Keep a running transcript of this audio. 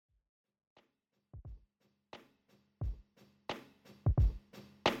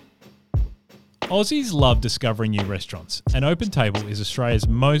Aussies love discovering new restaurants, and OpenTable is Australia's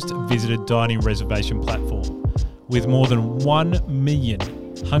most visited dining reservation platform, with more than 1 million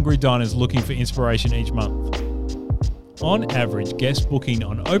hungry diners looking for inspiration each month. On average, guests booking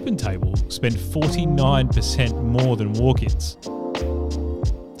on OpenTable spend 49% more than walk-ins.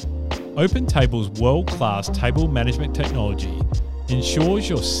 OpenTable's world-class table management technology ensures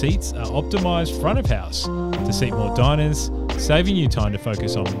your seats are optimised front of house to seat more diners, saving you time to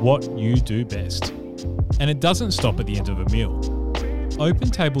focus on what you do best. And it doesn't stop at the end of a meal.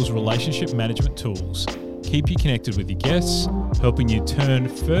 OpenTable's relationship management tools keep you connected with your guests, helping you turn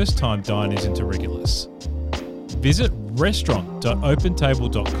first-time diners into regulars. Visit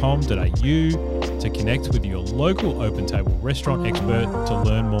restaurant.opentable.com.au to connect with your local OpenTable restaurant expert to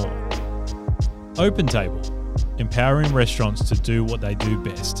learn more. OpenTable, empowering restaurants to do what they do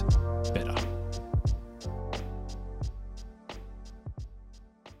best, better.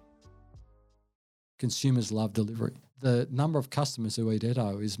 Consumers love delivery. The number of customers who eat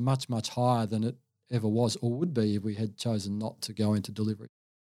Etto is much, much higher than it ever was or would be if we had chosen not to go into delivery.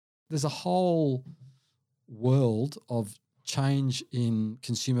 There's a whole world of change in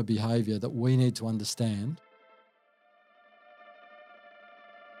consumer behaviour that we need to understand.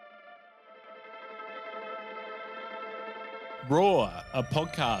 Raw, a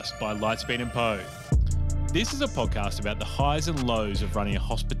podcast by Lightspeed and Poe. This is a podcast about the highs and lows of running a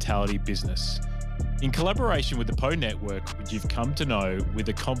hospitality business. In collaboration with the Poe Network, which you've come to know with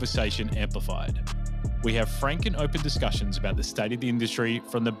a conversation amplified. We have frank and open discussions about the state of the industry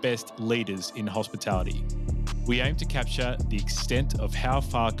from the best leaders in hospitality. We aim to capture the extent of how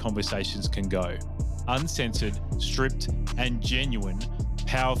far conversations can go. Uncensored, stripped, and genuine,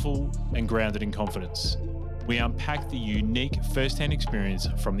 powerful, and grounded in confidence. We unpack the unique first-hand experience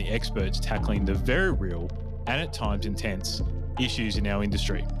from the experts tackling the very real and at times intense issues in our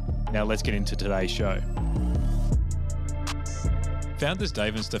industry. Now let's get into today's show. Founders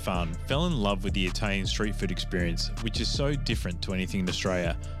Dave and Stefan fell in love with the Italian street food experience, which is so different to anything in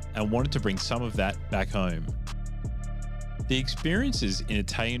Australia, and wanted to bring some of that back home. The experiences in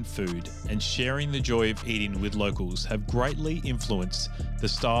Italian food and sharing the joy of eating with locals have greatly influenced the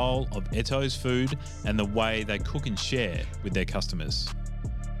style of Etto's food and the way they cook and share with their customers.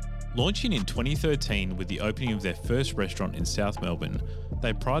 Launching in 2013 with the opening of their first restaurant in South Melbourne,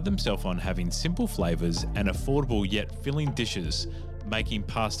 they pride themselves on having simple flavours and affordable yet filling dishes, making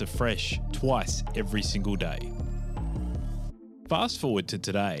pasta fresh twice every single day. Fast forward to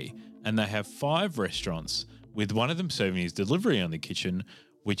today, and they have 5 restaurants, with one of them serving as delivery on the kitchen,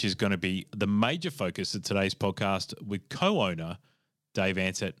 which is going to be the major focus of today's podcast with co-owner Dave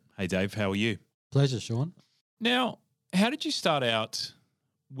Ansett. Hey Dave, how are you? Pleasure, Sean. Now, how did you start out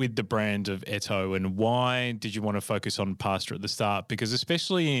with the brand of Etto, and why did you want to focus on pasta at the start? Because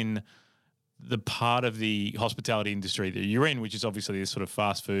especially in the part of the hospitality industry that you're in, which is obviously this sort of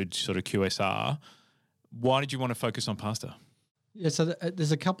fast food, sort of QSR, why did you want to focus on pasta? Yeah, so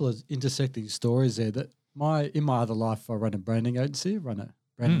there's a couple of intersecting stories there. That in my other life, I run a branding agency.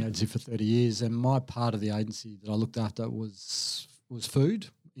 Agency for 30 years, and my part of the agency that I looked after was food,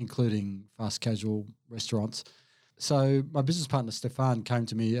 including fast casual restaurants. So my business partner Stefan came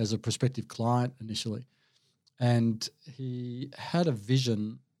to me as a prospective client initially, and he had a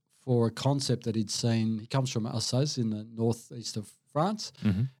vision for a concept that he'd seen. He comes from Alsace in the northeast of France,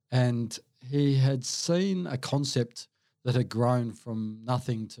 and he had seen a concept that had grown from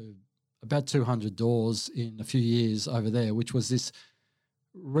nothing to about 200 doors in a few years over there, which was this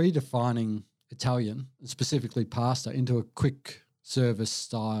redefining Italian, specifically pasta, into a quick service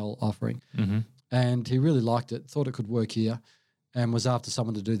style offering. And he really liked it, thought it could work here, and was after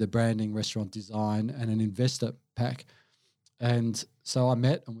someone to do the branding, restaurant design, and an investor pack. And so I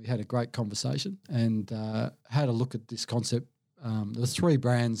met, and we had a great conversation, and had a look at this concept. There were 3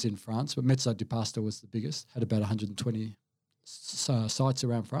 brands in France, but Mezzo di Pasta was the biggest, had about 120 sites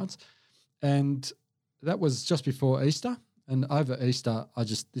around France. And that was just before Easter. And over Easter,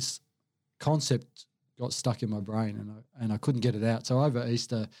 this concept got stuck in my brain, and I couldn't get it out. So over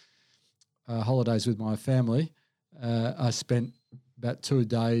Easter holidays with my family, I spent about 2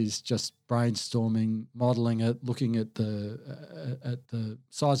 days just brainstorming, modelling it, looking at the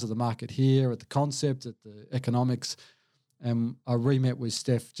size of the market here, at the concept, at the economics. And I re-met with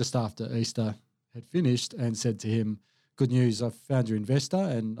Steph just after Easter had finished and said to him, "Good news, I've found your investor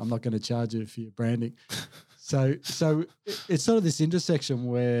and I'm not going to charge you for your branding." So it's sort of this intersection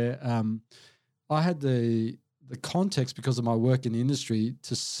where I had the context, because of my work in the industry,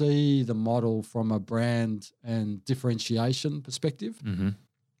 to see the model from a brand and differentiation perspective.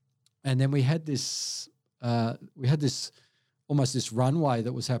 And then we had this almost this runway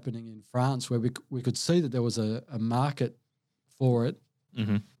that was happening in France where we could see that there was a market for it,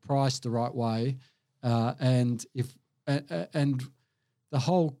 priced the right way, and the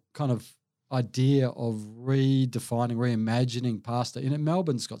whole kind of idea of redefining, reimagining pasta.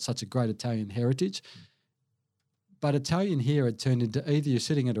 Melbourne's got such a great Italian heritage, but Italian here had turned into either you're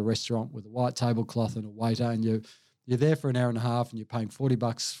sitting at a restaurant with a white tablecloth and a waiter, and you're there for an hour and a half and you're paying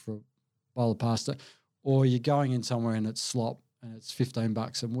 $40 for a bowl of pasta, or you're going in somewhere and it's slop and it's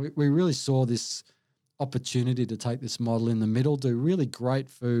 $15. And we really saw this opportunity to take this model in the middle, do really great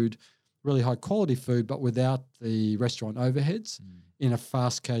food, really high quality food, but without the restaurant overheads in a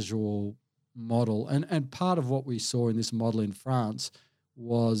fast casual model. And part of what we saw in this model in France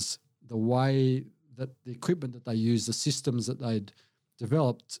was the way that the equipment that they used, the systems that they'd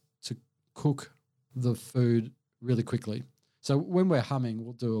developed to cook the food really quickly. So when we're humming,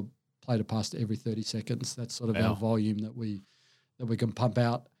 we'll do a plate of pasta every 30 seconds. That's sort of our volume that we can pump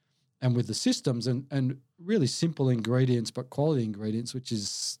out. And with the systems and really simple ingredients but quality ingredients, which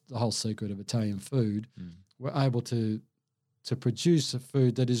is the whole secret of Italian food, we're able to produce a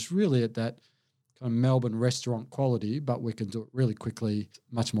food that is really at that kind of Melbourne restaurant quality, but we can do it really quickly,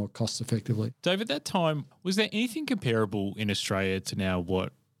 much more cost effectively. Dave, at that time, was there anything comparable in Australia to now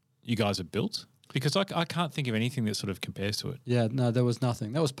what you guys have built? Because I can't think of anything that sort of compares to it. Yeah, no, there was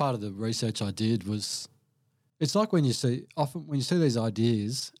nothing. That was part of the research I did was it's like when you see these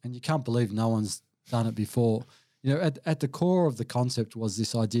ideas and you can't believe no one's done it before. At the core of the concept was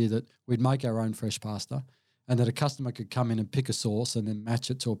this idea that we'd make our own fresh pasta and that a customer could come in and pick a sauce and then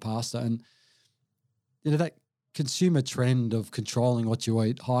match it to a pasta. And, that consumer trend of controlling what you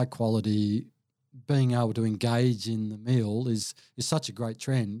eat, high quality, being able to engage in the meal is such a great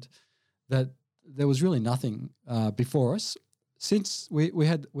trend that there was really nothing before us. Since we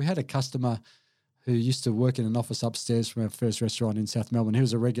had a customer who used to work in an office upstairs from our first restaurant in South Melbourne. He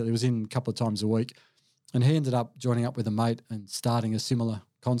was a regular. He was in a couple of times a week, and he ended up joining up with a mate and starting a similar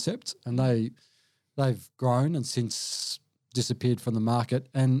concept. And they've grown and since disappeared from the market.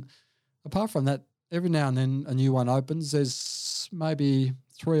 And apart from that, every now and then a new one opens. There's maybe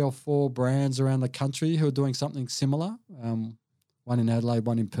 3 or 4 brands around the country who are doing something similar. One in Adelaide,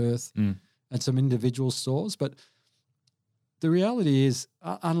 one in Perth, and some individual stores. But the reality is,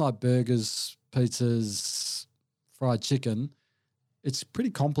 unlike burgers, pizzas, fried chicken, it's pretty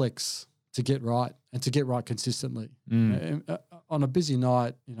complex to get right and to get right consistently. On a busy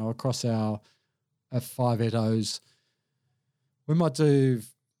night, across our 5 Ettos, we might do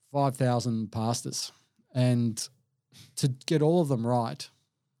 5,000 pastas, and to get all of them right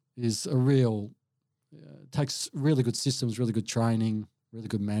is takes really good systems, really good training, really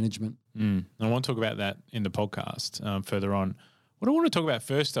good management. I want to talk about that in the podcast further on. What I want to talk about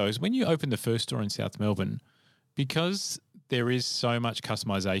first, though, is when you opened the first store in South Melbourne, because there is so much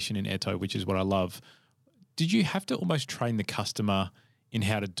customization in Etto, which is what I love, did you have to almost train the customer in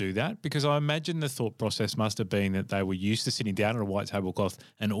how to do that? Because I imagine the thought process must have been that they were used to sitting down at a white tablecloth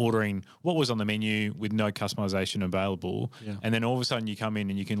and ordering what was on the menu with no customization available. Yeah. And then all of a sudden you come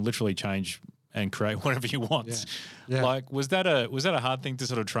in and you can literally change and create whatever you want. Yeah. Like, was that a hard thing to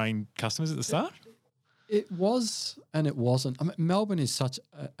sort of train customers at the start? It was and it wasn't. I mean, Melbourne is such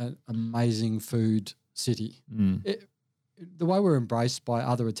an amazing food city. The way we're embraced by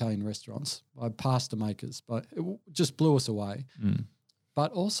other Italian restaurants, by pasta makers, it just blew us away.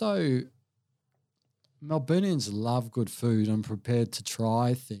 But also, Melburnians love good food and prepared to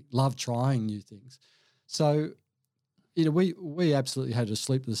try things, love trying new things. So, we absolutely had a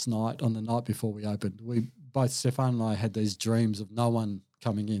sleepless night on the night before we opened. Both Stefan and I had these dreams of no one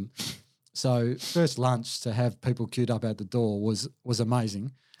coming in. So first lunch to have people queued up at the door was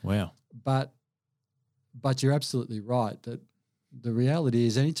amazing. Wow. But you're absolutely right that the reality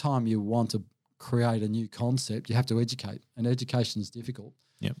is anytime you want to create a new concept, you have to educate, and education is difficult.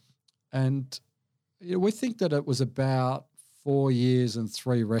 Yep. And we think that it was about 4 years and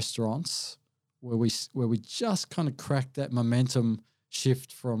 3 restaurants where we just kind of cracked that momentum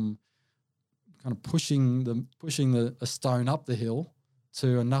shift from kind of pushing a stone up the hill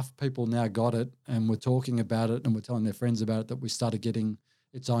to enough people now got it and we're talking about it and we're telling their friends about it that we started getting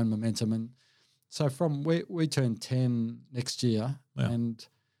its own momentum. And so from we turned 10 next year. Wow. And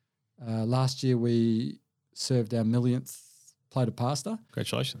last year we served our 1,000th plate of pasta.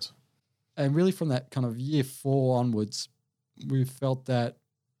 Congratulations. And really from that kind of year 4 onwards, we felt that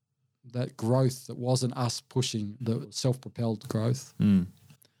growth that wasn't us pushing, the self-propelled growth.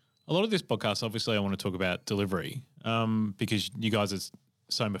 A lot of this podcast, obviously, I want to talk about delivery because you guys are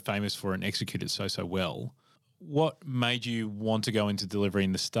so famous for it and execute it so well. What made you want to go into delivery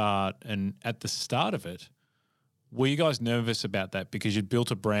in the start? And at the start of it, Were you guys nervous about that because you'd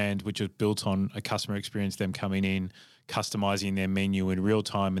built a brand which was built on a customer experience, them coming in, customizing their menu in real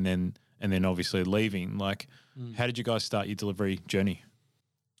time, and then obviously leaving? Like, how did you guys start your delivery journey?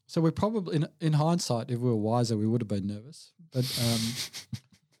 So we probably, in hindsight, if we were wiser, we would have been nervous.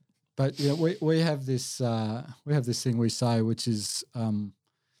 But yeah, we have this thing we say, which is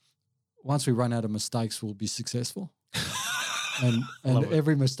once we run out of mistakes, we'll be successful, and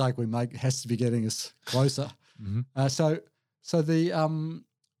every mistake we make has to be getting us closer. Mm-hmm. So the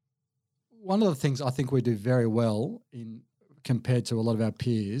one of the things I think we do very well compared to a lot of our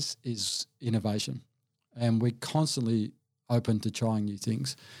peers is innovation, and we're constantly open to trying new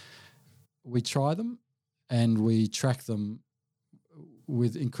things. We try them and we track them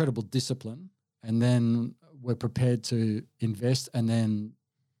with incredible discipline, and then we're prepared to invest and then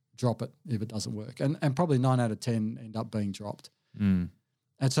drop it if it doesn't work. And probably 9 out of 10 end up being dropped. Mm.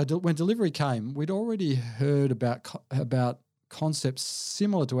 And so when delivery came, we'd already heard about concepts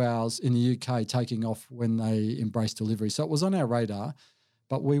similar to ours in the UK taking off when they embraced delivery. So it was on our radar,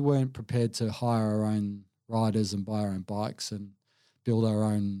 but we weren't prepared to hire our own riders and buy our own bikes and build our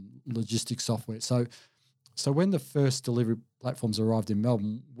own logistics software. So when the first delivery platforms arrived in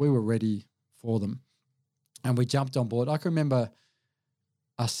Melbourne, we were ready for them, and we jumped on board. I can remember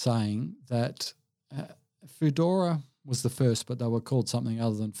us saying that Foodora was the first, but they were called something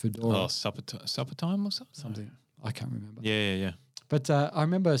other than Foodora. Oh, supper time or something? Something. I can't remember. Yeah. But I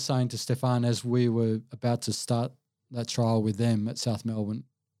remember saying to Stefan as we were about to start that trial with them at South Melbourne,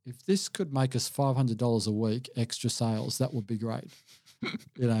 if this could make us $500 a week extra sales, that would be great.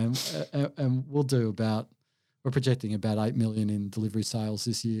 And we'll do we're projecting about 8 million in delivery sales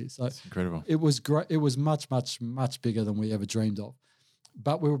this year. So that's incredible. It was great. It was much, much, much bigger than we ever dreamed of.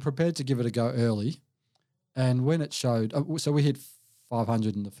 But we were prepared to give it a go early. And when it showed, so we hit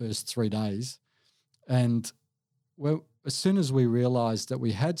 500 in the first 3 days. And as soon as we realized that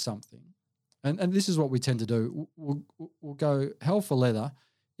we had something, and this is what we tend to do, we'll go hell for leather.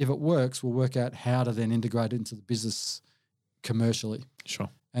 If it works, we'll work out how to then integrate it into the business commercially. Sure.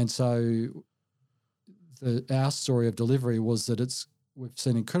 And so our story of delivery was that we've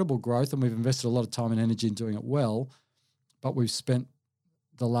seen incredible growth and we've invested a lot of time and energy in doing it well, but we've spent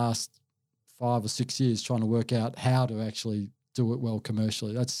the last 5 or 6 years trying to work out how to actually do it well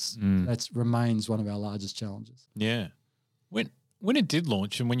commercially. That's remains one of our largest challenges. Yeah. When it did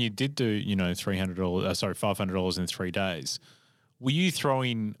launch and when you did do, $500 in 3 days, were you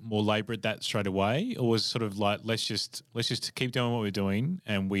throwing more labor at that straight away, or was it sort of like let's just keep doing what we're doing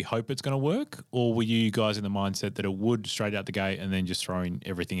and we hope it's going to work, or were you guys in the mindset that it would straight out the gate and then just throwing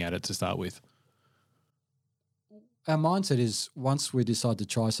everything at it to start with? Our mindset is once we decide to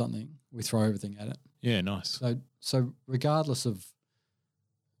try something, we throw everything at it. Yeah, nice. So regardless of,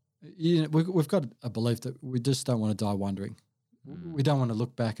 we've got a belief that we just don't want to die wondering. We don't want to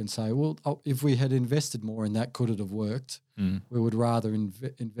look back and say, well, if we had invested more in that, could it have worked? We would rather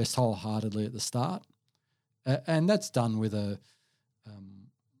invest wholeheartedly at the start. And that's done with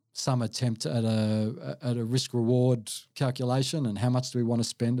some attempt at a risk-reward calculation and how much do we want to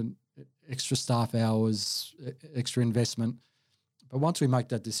spend and extra staff hours, extra investment. But once we make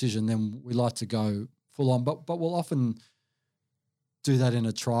that decision, then we like to go full on. But we'll often do that in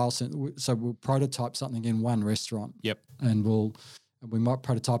a trial. So we'll prototype something in one restaurant. Yep. And we might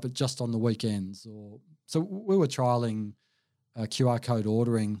prototype it just on the weekends. So we were trialing QR code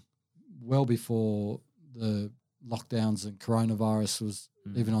ordering well before the lockdowns and coronavirus was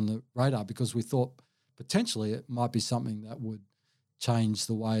even on the radar, because we thought potentially it might be something that would change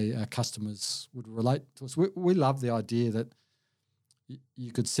the way our customers would relate to us. We love the idea that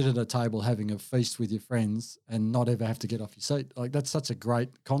you could sit at a table having a feast with your friends and not ever have to get off your seat. Like, that's such a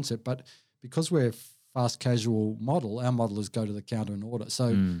great concept. But because we're a fast casual model, our model is go to the counter and order.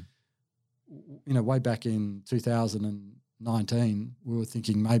 So, way back in 2019, we were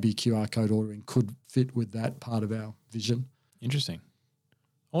thinking maybe QR code ordering could fit with that part of our vision. Interesting.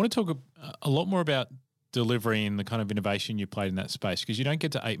 I want to talk a lot more about delivery and the kind of innovation you played in that space, because you don't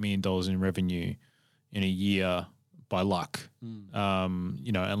get to $8 million in revenue in a year by luck,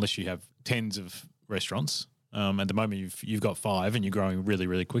 unless you have tens of restaurants. At the moment, you've got 5 and you're growing really,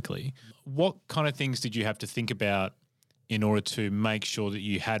 really quickly. What kind of things did you have to think about in order to make sure that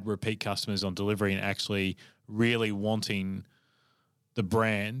you had repeat customers on delivery and actually really wanting the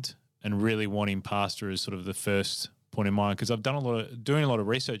brand and really wanting pasta as sort of the first point in mind? Because I've doing a lot of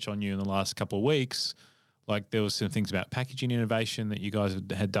research on you in the last couple of weeks. Like, there was some things about packaging innovation that you guys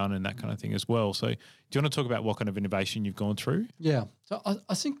had done and that kind of thing as well. So do you want to talk about what kind of innovation you've gone through? Yeah. So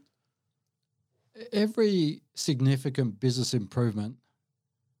I think every significant business improvement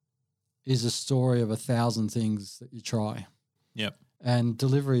is a story of 1,000 things that you try. Yep. And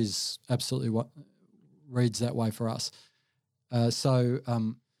delivery is absolutely what reads that way for us.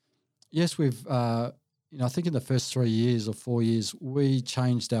 Yes, we've, I think in the first 3 years or 4 years, we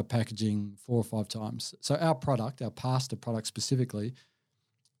changed our packaging 4 or 5 times. So our product, our pasta product specifically,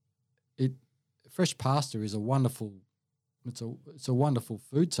 fresh pasta is a wonderful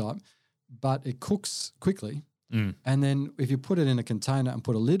food type, but it cooks quickly. And then if you put it in a container and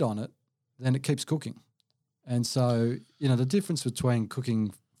put a lid on it, then it keeps cooking. And so, the difference between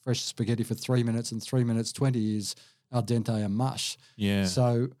cooking fresh spaghetti for 3 minutes and 3 minutes 20 is al dente and mush. Yeah.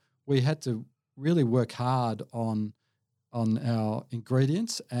 So we had to really work hard on our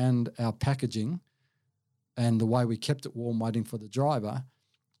ingredients and our packaging and the way we kept it warm waiting for the driver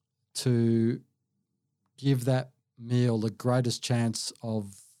to give that meal the greatest chance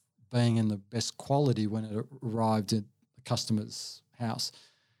of being in the best quality when it arrived at the customer's house.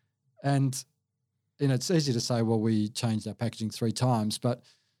 And it's easy to say, well, we changed our packaging 3 times, but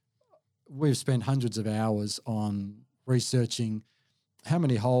we've spent hundreds of hours on researching how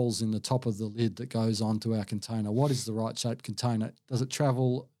many holes in the top of the lid that goes onto our container. What is the right shaped container? Does it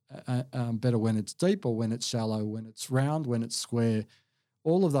travel better when it's deep or when it's shallow, when it's round, when it's square?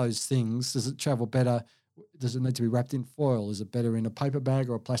 All of those things. Does it travel better? Does it need to be wrapped in foil? Is it better in a paper bag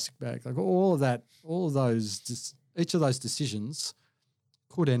or a plastic bag? Like all of that, each of those decisions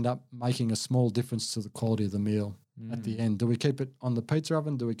could end up making a small difference to the quality of the meal at the end. Do we keep it on the pizza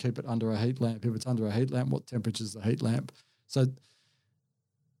oven? Do we keep it under a heat lamp? If it's under a heat lamp, what temperature is the heat lamp? So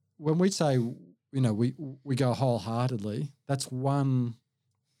when we say, we go wholeheartedly, that's one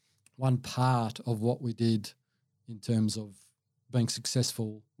part of what we did in terms of being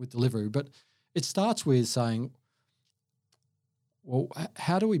successful with delivery. But it starts with saying, well,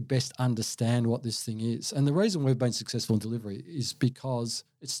 how do we best understand what this thing is? And the reason we've been successful in delivery is because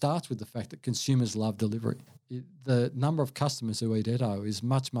it starts with the fact that consumers love delivery. The number of customers who eat Etto is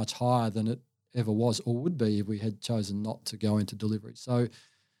much, much higher than it ever was or would be if we had chosen not to go into delivery.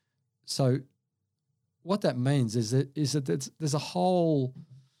 So what that means is that there's a whole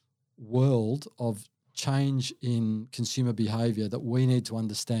world of change in consumer behaviour that we need to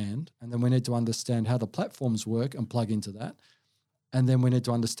understand, and then we need to understand how the platforms work and plug into that. And then we need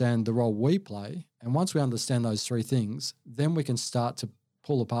to understand the role we play. And once we understand those 3 things, then we can start to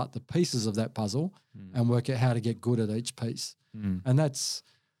pull apart the pieces of that puzzle and work out how to get good at each piece. And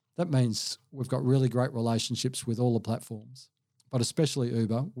that means we've got really great relationships with all the platforms, but especially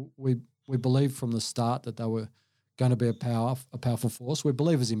Uber. We believed from the start that they were going to be a powerful force. We're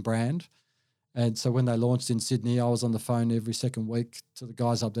believers in brand. And so when they launched in Sydney, I was on the phone every second week to the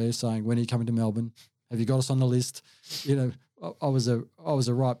guys up there saying, when are you coming to Melbourne? Have you got us on the list? I was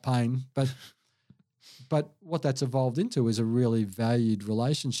a right pain, but what that's evolved into is a really valued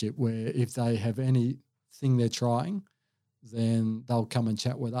relationship where if they have anything they're trying, then they'll come and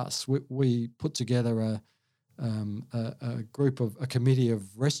chat with us. We put together a committee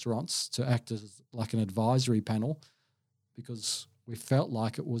of restaurants to act as like an advisory panel because we felt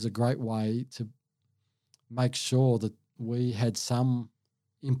like it was a great way to make sure that we had some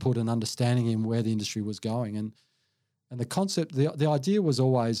input and understanding in where the industry was going. And the concept, the idea was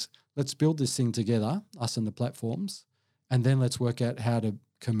always, let's build this thing together, us and the platforms, and then let's work out how to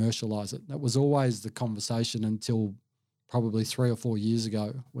commercialize it. That was always the conversation until probably 3 or 4 years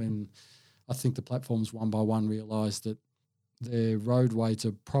ago when I think the platforms one by one realised that their roadway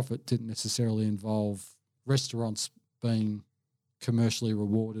to profit didn't necessarily involve restaurants being commercially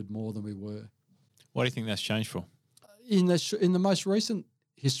rewarded more than we were. What do you think that's changed for? In the most recent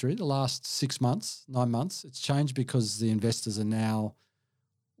history, the last 6 months, 9 months, it's changed because the investors are now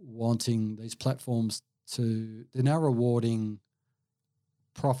wanting these platforms they're now rewarding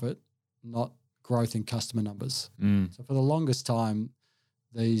profit, not growth in customer numbers. So for the longest time,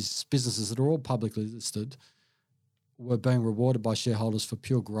 these businesses that are all publicly listed were being rewarded by shareholders for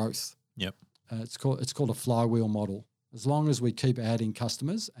pure growth. Yep. It's called a flywheel model. As long as we keep adding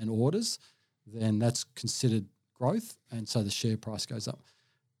customers and orders, then that's considered growth, and so the share price goes up.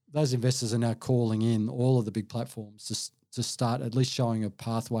 Those investors are now calling in all of the big platforms to start at least showing a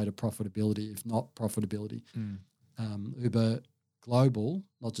pathway to profitability, if not profitability. Uber Global,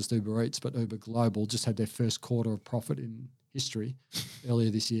 not just Uber Eats, but Uber Global just had their first quarter of profit in history earlier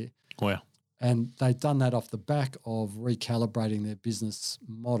this year. Wow. And they've done that off the back of recalibrating their business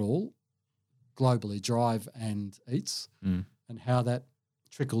model globally, Drive and Eats, and how that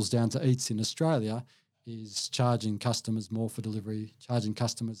trickles down to Eats in Australia is charging customers more for delivery, charging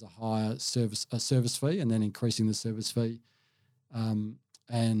customers a higher service fee, and then increasing the service fee,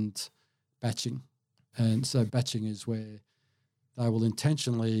 and batching. And so batching is where they will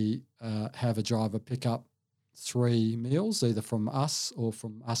intentionally have a driver pick up 3 meals, either from us or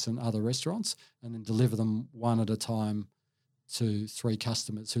from us and other restaurants, and then deliver them one at a time to 3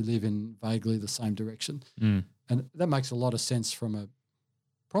 customers who live in vaguely the same direction. Mm. And that makes a lot of sense from a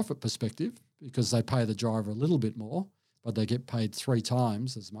profit perspective because they pay the driver a little bit more, but they get paid 3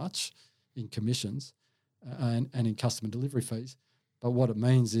 times as much in commissions and in customer delivery fees. But what it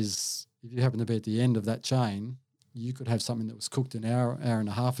means is if you happen to be at the end of that chain, you could have something that was cooked an hour and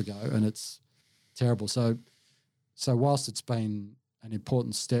a half ago and it's terrible. So whilst it's been an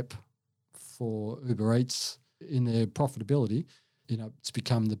important step for Uber Eats in their profitability, it's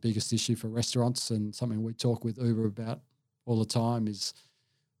become the biggest issue for restaurants, and something we talk with Uber about all the time is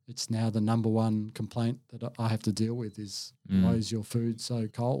it's now the number one complaint that I have to deal with is why is your food so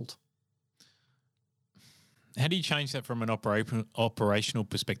cold? How do you change that from an operational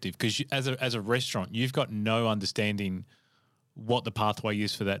perspective? Because as a restaurant, you've got no understanding what the pathway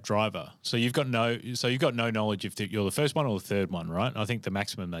is for that driver. So you've got no knowledge if you're the first one or the third one, right? I think the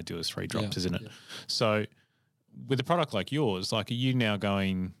maximum they do is 3 drops, isn't it? Yeah. So with a product like yours, are you now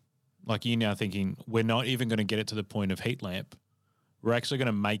thinking we're not even going to get it to the point of heat lamp. We're actually going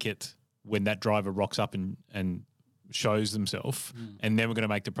to make it when that driver rocks up and shows themselves, and then we're going to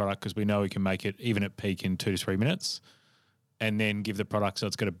make the product because we know we can make it even at peak in 2 to 3 minutes, and then give the product so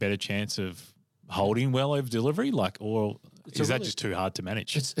it's got a better chance of holding well over delivery. Is that just too hard to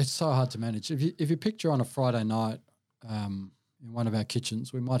manage? It's so hard to manage. If you picture on a Friday night in one of our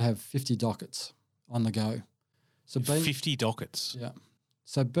kitchens, we might have 50 dockets on the go. 50 dockets. Yeah.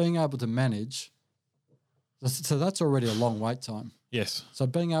 So being able to manage, so that's already a long wait time. Yes. So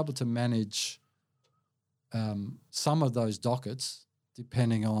being able to manage some of those dockets,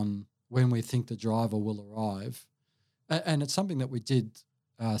 depending on when we think the driver will arrive, and it's something that we did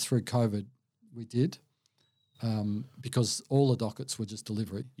through COVID. We did because all the dockets were just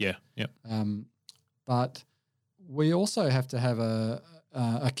delivery. Yeah. Yep. But we also have to have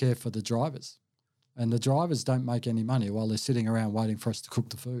a care for the drivers. And the drivers don't make any money while they're sitting around waiting for us to cook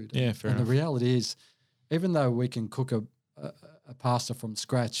the food. Yeah, fair enough. The reality is, even though we can cook a pasta from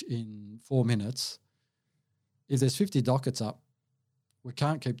scratch in 4 minutes, if there's 50 dockets up, we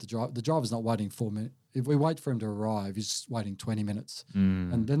can't keep the driver. The driver's not waiting 4 minutes. If we wait for him to arrive, he's waiting 20 minutes.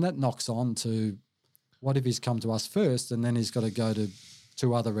 And then that knocks on to what if he's come to us first and then he's got to go to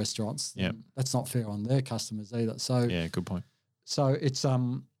 2 other restaurants? Yeah. That's not fair on their customers either. So yeah, good point. So it's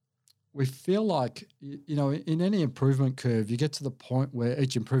we feel like, in any improvement curve, you get to the point where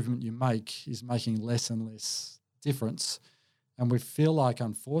each improvement you make is making less and less difference. And we feel like,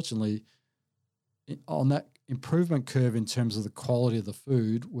 unfortunately, on that improvement curve in terms of the quality of the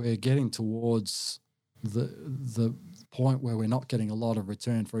food, we're getting towards the point where we're not getting a lot of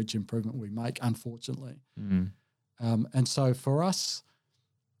return for each improvement we make, unfortunately. And so for us,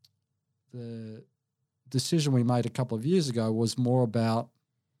 the decision we made a couple of years ago was more about,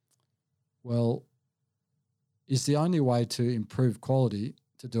 well, is the only way to improve quality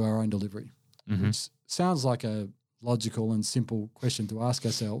to do our own delivery? Which sounds like a logical and simple question to ask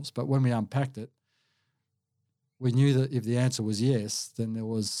ourselves, but when we unpacked it, we knew that if the answer was yes, then there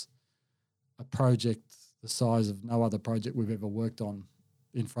was a project the size of no other project we've ever worked on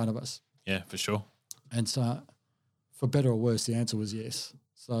in front of us. Yeah, for sure. And so, for better or worse, the answer was yes.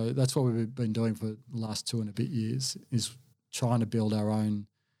 So that's what we've been doing for the last 2 and a bit years, is trying to build our own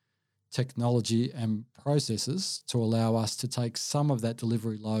technology and processes to allow us to take some of that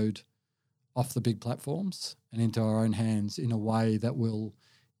delivery load off the big platforms and into our own hands in a way that will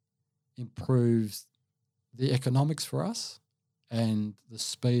improve the economics for us and the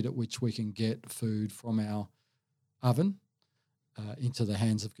speed at which we can get food from our oven into the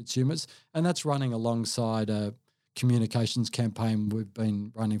hands of consumers. And that's running alongside a communications campaign we've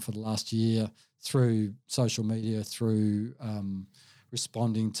been running for the last year through social media, through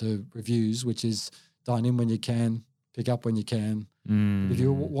responding to reviews, which is dine in when you can, pick up when you can. If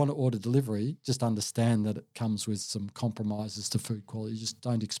you want to order delivery, just understand that it comes with some compromises to food quality. You just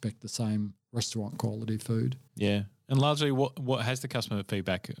don't expect the same restaurant quality food. Yeah. And largely what has the customer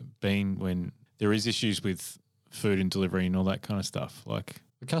feedback been when there is issues with food and delivery and all that kind of stuff? Like,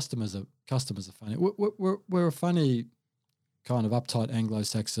 the customers are funny. We're a funny kind of uptight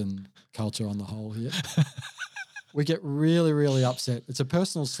Anglo-Saxon culture on the whole here. We get really, really upset. It's a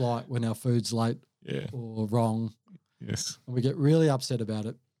personal slight when our food's late or wrong. Yes. And we get really upset about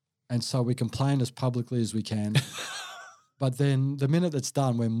it. And so we complain as publicly as we can. But then the minute it's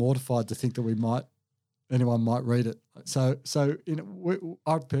done, we're mortified to think that anyone might read it. So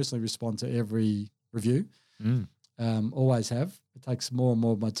I personally respond to every review. Always have. It takes more and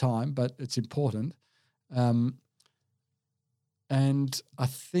more of my time, but it's important. And And I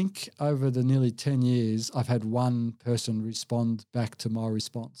think over the nearly 10 years, I've had one person respond back to my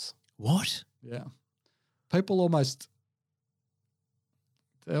response. What? Yeah. People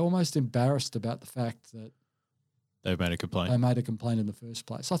they're almost embarrassed about the fact that They've made a complaint. they made a complaint in the first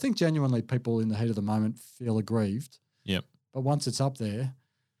place. I think genuinely people in the heat of the moment feel aggrieved. Yep. But once it's up there,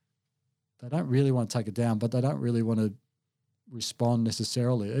 they don't really want to take it down, but they don't really want to respond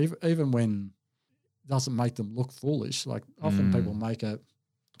necessarily, even when it doesn't make them look foolish. Like often people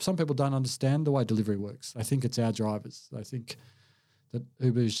some people don't understand the way delivery works. They think it's our drivers. They think that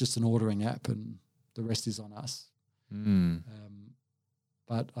Uber is just an ordering app and the rest is on us.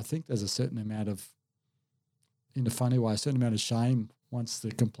 But I think there's a certain amount of, in a funny way, a certain amount of shame once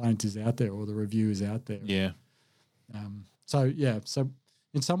the complaint is out there or the review is out there. Yeah. So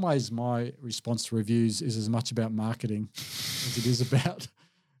in some ways my response to reviews is as much about marketing as it is about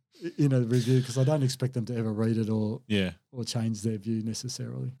in a review, because I don't expect them to ever read it or change their view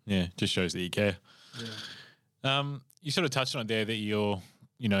necessarily. Yeah, just shows that you care. Yeah. You sort of touched on it there that you're,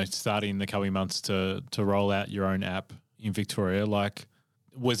 starting in the coming months to roll out your own app in Victoria. Like,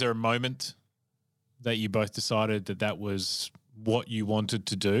 was there a moment that you both decided that was what you wanted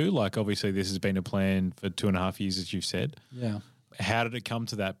to do? Like, obviously this has been a plan for 2.5 years, as you've said. Yeah. How did it come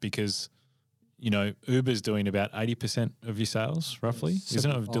to that? Because, Uber's doing about 80% of your sales, roughly, isn't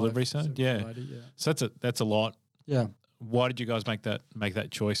it, of delivery side? Yeah. 80, yeah. So that's a lot. Yeah. Why did you guys make that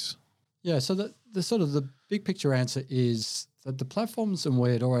choice? Yeah, so the sort of the big picture answer is that the platforms and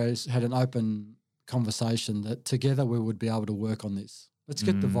we had always had an open conversation that together we would be able to work on this. Let's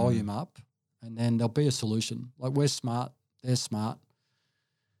get the volume up and then there'll be a solution. Like, we're smart, they're smart.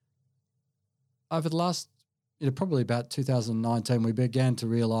 Over the last, probably about 2019, we began to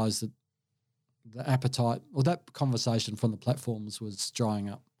realise that the appetite or that conversation from the platforms was drying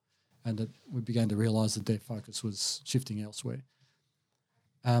up, and that we began to realise that their focus was shifting elsewhere.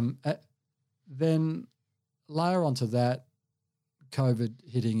 Then layer onto that COVID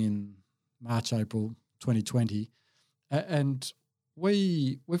hitting in March, April 2020, and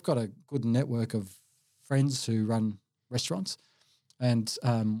we've got a good network of friends who run restaurants, and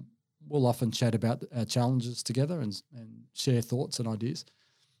we'll often chat about our challenges together and share thoughts and ideas.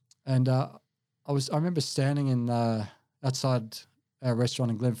 And I remember standing in outside our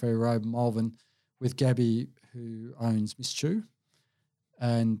restaurant in Glenferrie Road, Malvern, with Gabby, who owns Miss Chew,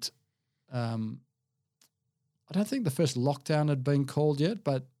 and I don't think the first lockdown had been called yet,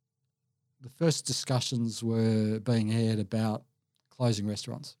 but the first discussions were being aired about closing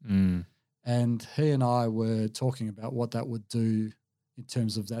restaurants. And he and I were talking about what that would do in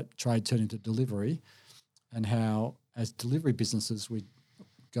terms of that trade turning to delivery, and how as delivery businesses we'd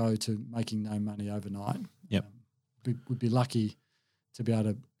go to making no money overnight. Yep. We'd be lucky to be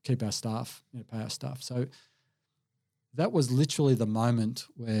able to keep our staff, pay our staff. So that was literally the moment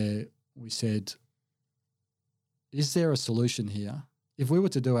where we said, is there a solution here? If we were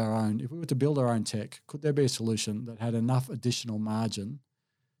to build our own tech, could there be a solution that had enough additional margin?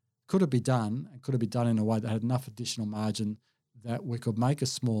 Could it be done? And could it be done in a way that had enough additional margin that we could make a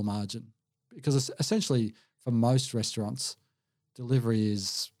small margin? Because essentially, for most restaurants, delivery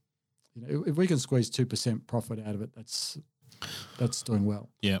is, if we can squeeze 2% profit out of it, that's doing well.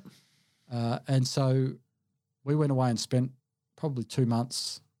 Yeah. And so we went away and spent probably 2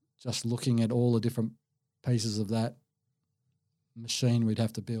 months just looking at all the different pieces of that machine we'd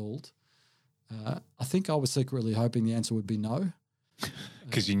have to build. I think I was secretly hoping the answer would be no.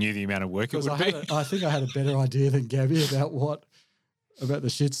 Because you knew the amount of work it would be. I think I had a better idea than Gabby about the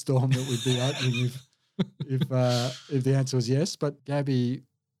shitstorm that we'd be opening if the answer was yes. But Gabby,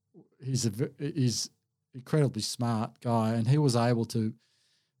 he's incredibly smart guy, and he was able to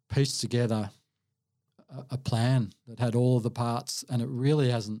piece together a plan that had all of the parts, and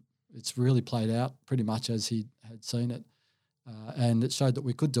it's really played out pretty much as he had seen it. And it showed that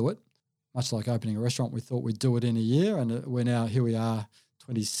we could do it, much like opening a restaurant. We thought we'd do it in a year, and here we are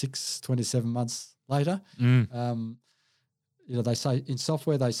 26, 27 months later. They say in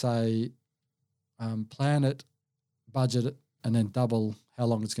software, plan it, budget it, and then double how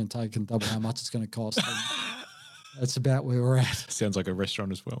long it's going to take and double how much it's going to cost. And that's about where we're at. Sounds like a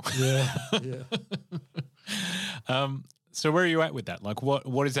restaurant as well. Yeah. So where are you at with that? Like,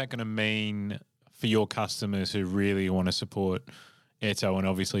 what is that going to mean for your customers who really want to support Etto? And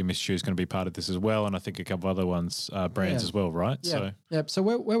obviously Miss Chew is going to be part of this as well, and I think a couple of other brands as well, right? Yeah. So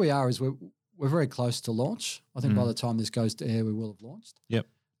where we are is we're very close to launch. I think by the time this goes to air, we will have launched. Yep.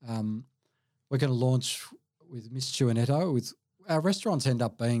 We're going to launch with Miss Chew and Etto. With our restaurants end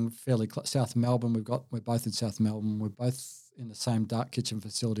up being fairly South Melbourne. We're both in South Melbourne. We're both in the same dark kitchen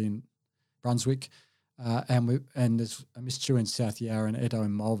facility in Brunswick. and there's a Miss Chew in South Yarra and Etto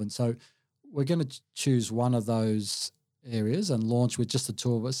in Malvern. So we're going to choose one of those areas and launch with just the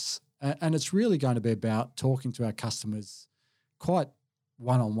two of us. And it's really going to be about talking to our customers quite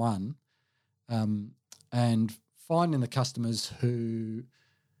one-on-one, and finding the customers who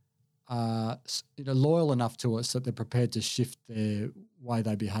are loyal enough to us that they're prepared to shift their way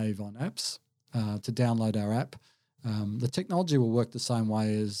they behave on apps, to download our app. The technology will work the same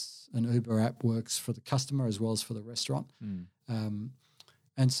way as an Uber app works for the customer as well as for the restaurant.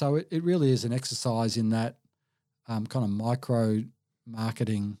 And so it really is an exercise in that kind of micro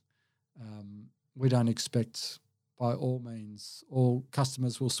marketing. We don't expect by all means all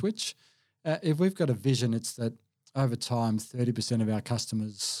customers will switch. If we've got a vision, it's that over time 30% of our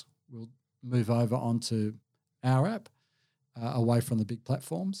customers will move over onto our app, away from the big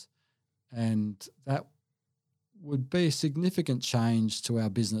platforms. And that would be a significant change to our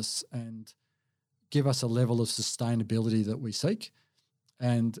business and give us a level of sustainability that we seek.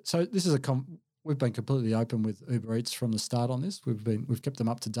 And so this is we've been completely open with Uber Eats from the start on this. We've kept them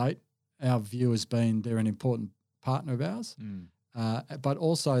up to date. Our view has been they're an important partner of ours, but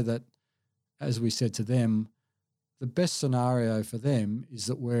also that, as we said to them, the best scenario for them is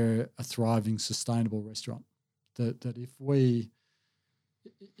that we're a thriving, sustainable restaurant. That if we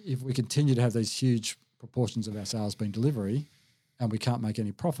continue to have these huge proportions of our sales being delivery, and we can't make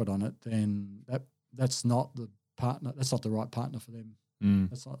any profit on it, then that's not the partner. That's not the right partner for them.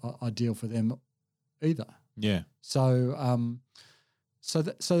 That's not ideal for them either. Yeah. So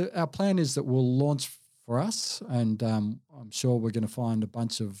so our plan is that we'll launch for us, and I'm sure we're going to find a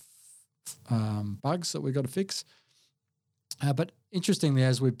bunch of bugs that we've got to fix. But interestingly,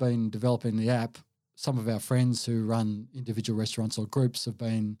 as we've been developing the app, some of our friends who run individual restaurants or groups have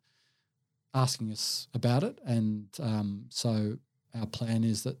been asking us about it, and so our plan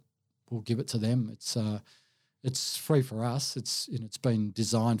is that we'll give it to them. It's free for us. It's been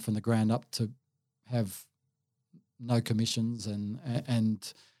designed from the ground up to have no commissions,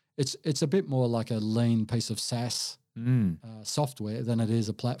 and it's a bit more like a lean piece of SaaS software than it is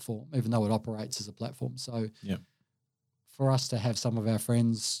a platform, even though it operates as a platform. So for us to have some of our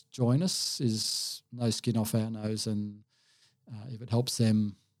friends join us is no skin off our nose, and if it helps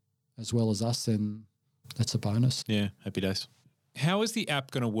them as well as us, then that's a bonus. Yeah, happy days. How is the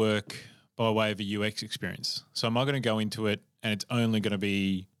app going to work by way of a UX experience? So am I going to go into it and it's only going to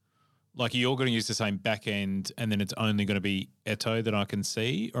be like you're going to use the same back end and then it's only going to be Etto that I can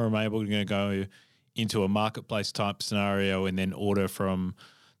see, or am I able to go into a marketplace type scenario and then order from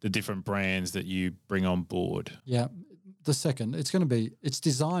the different brands that you bring on board? Yeah, the second, it's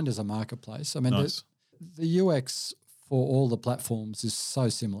designed as a marketplace. I mean, nice. The UX for all the platforms is so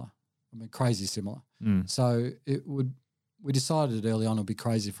similar. I mean, crazy similar. So we decided early on it would be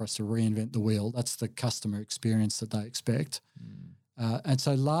crazy for us to reinvent the wheel. That's the customer experience that they expect. And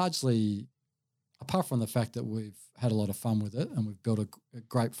so largely, apart from the fact that we've had a lot of fun with it and we've built a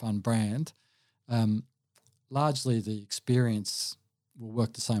great fun brand, largely the experience will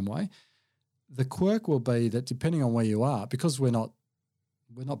work the same way. The quirk will be that depending on where you are, because we're not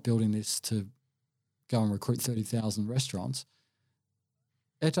building this to go and recruit 30,000 restaurants,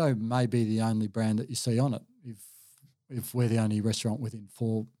 Etto may be the only brand that you see on it if we're the only restaurant within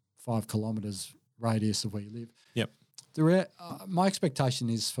 4-5 kilometres radius of where you live. Yep. My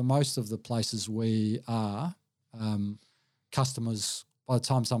expectation is for most of the places we are, customers, by the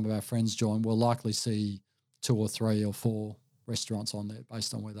time some of our friends join, will likely see 2 or 3 or 4 restaurants on there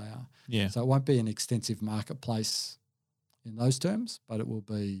based on where they are. Yeah. So it won't be an extensive marketplace in those terms, but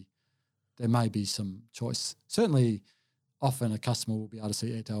there may be some choice. Certainly, often a customer will be able to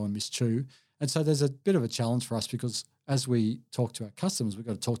see Etto and Miss Chew. And so there's a bit of a challenge for us because as we talk to our customers, we've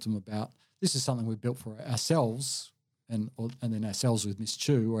got to talk to them about this is something we built for ourselves and then ourselves with Miss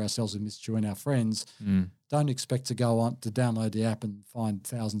Chew or ourselves with Miss Chew and our friends. Don't expect to go on to download the app and find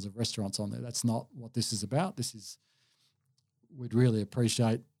thousands of restaurants on there. That's not what this is about. We'd really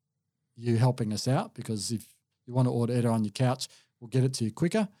appreciate you helping us out because if you want to order Etto on your couch, we'll get it to you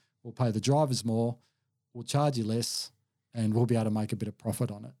quicker. We'll pay the drivers more. We'll charge you less and we'll be able to make a bit of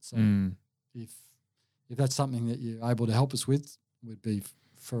profit on it. So if that's something that you're able to help us with, we'd be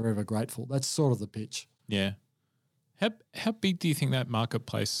forever grateful. That's sort of the pitch. Yeah. How big do you think that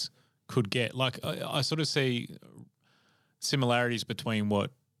marketplace could get? Like I sort of see similarities between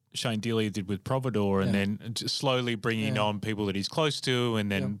what Shane Dealey did with Providor and then just slowly bringing on people that he's close to and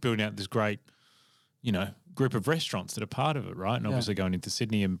then building out this great, group of restaurants that are part of it, right? And obviously going into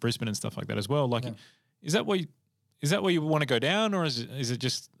Sydney and Brisbane and stuff like that as well. Like, is that where you want to go down, or is it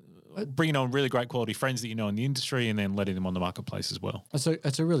just bringing on really great quality friends that you know in the industry and then letting them on the marketplace as well?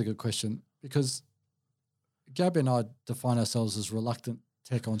 It's a really good question because Gabby and I define ourselves as reluctant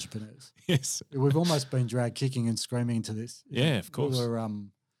tech entrepreneurs. Yes. We've almost been dragged kicking and screaming into this. Yeah, of course. We were,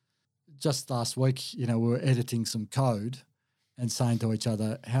 just last week, we were editing some code and saying to each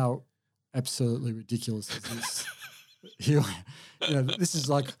other, how absolutely ridiculous is this? This is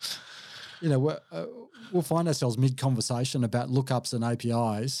like, we'll find ourselves mid-conversation about lookups and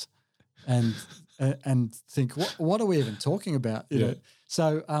APIs and think, what are we even talking about? You know?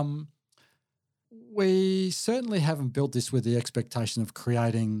 So we certainly haven't built this with the expectation of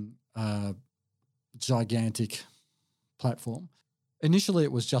creating a gigantic platform. Initially,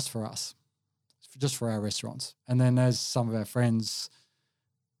 it was just for us, just for our restaurants. And then as some of our friends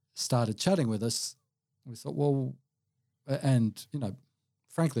started chatting with us, we thought, well, and,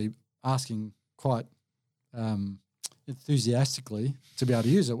 frankly, asking quite enthusiastically to be able to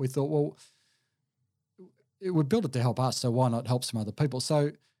use it, we thought, well, we built it to help us, so why not help some other people?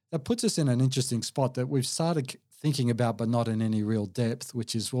 So that puts us in an interesting spot that we've started thinking about but not in any real depth,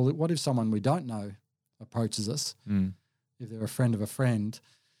 which is, well, what if someone we don't know approaches us? If they're a friend of a friend,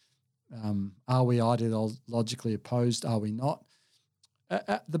 are we ideologically opposed? Are we not?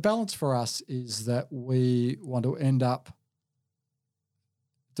 The balance for us is that we want to end up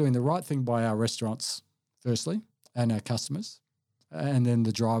doing the right thing by our restaurants, firstly, and our customers, and then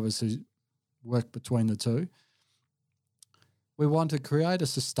the drivers who work between the two. We want to create a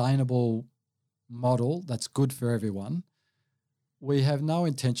sustainable model that's good for everyone. We have no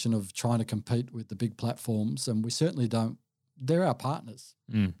intention of trying to compete with the big platforms, and we certainly don't. They're our partners.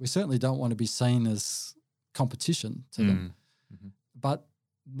 We certainly don't want to be seen as competition to them. Mm-hmm. But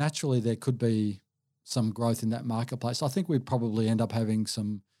naturally there could be some growth in that marketplace. I think we'd probably end up having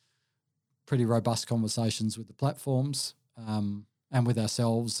some pretty robust conversations with the platforms and with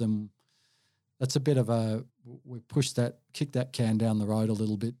ourselves, and that's a bit of we kick that can down the road a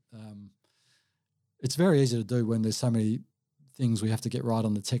little bit. It's very easy to do when there's so many things we have to get right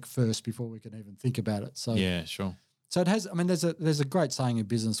on the tech first before we can even think about it. So yeah, sure. So it has. I mean, there's a great saying in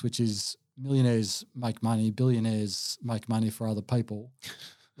business, which is millionaires make money, billionaires make money for other people.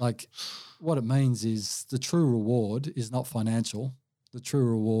 Like, what it means is the true reward is not financial. The true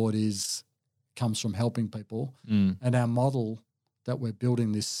reward comes from helping people. And our model that we're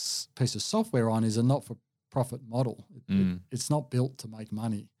building this piece of software on is a not-for-profit model. It's not built to make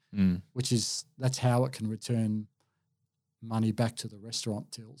money, that's how it can return money back to the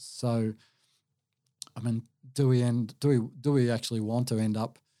restaurant tills. So, I mean, do we actually want to end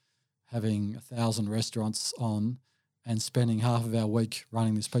up having 1,000 restaurants on and spending half of our week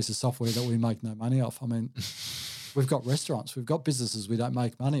running this piece of software that we make no money off? I mean, we've got restaurants, we've got businesses we don't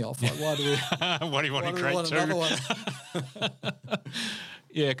make money off. Like, why do we? What do you want to create another one?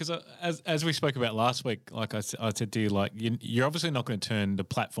 Yeah, because as we spoke about last week, like I said to you, like you're obviously not going to turn the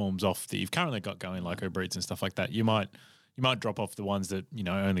platforms off that you've currently got going, like Uber Eats and stuff like that. You might drop off the ones that,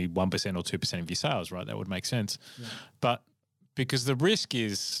 only 1% or 2% of your sales, right? That would make sense. Yeah. But because the risk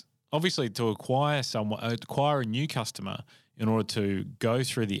is obviously to acquire a new customer in order to go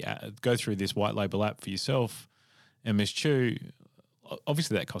through this white label app for yourself and Miss Chu,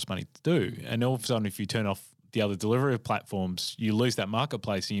 obviously that costs money to do. And all of a sudden, if you turn off the other delivery platforms, you lose that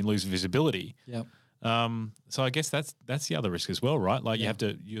marketplace and you lose visibility. Yep. So I guess that's the other risk as well, right? Like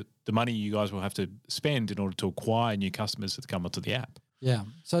the money you guys will have to spend in order to acquire new customers to come onto the app. Yeah.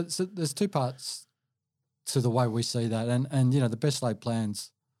 So there's two parts to the way we see that, and the best laid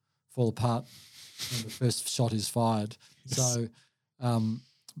plans fall apart when the first shot is fired. Yes. So,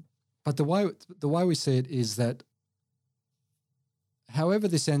 but the way we see it is that however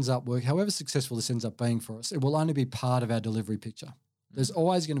successful this ends up being for us, it will only be part of our delivery picture. There's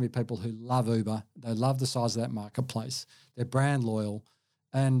always going to be people who love Uber. They love the size of that marketplace. They're brand loyal,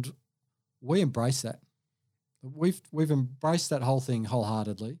 and we embrace that. We've embraced that whole thing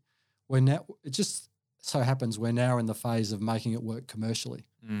wholeheartedly. It just so happens we're now in the phase of making it work commercially.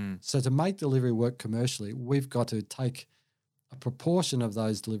 So to make delivery work commercially, we've got to take a proportion of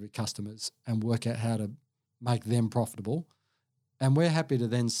those delivery customers and work out how to make them profitable. And we're happy to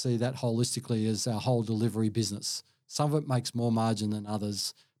then see that holistically as our whole delivery business. Some of it makes more margin than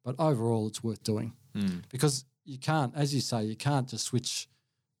others, but overall it's worth doing because you can't, as you say, you can't just switch.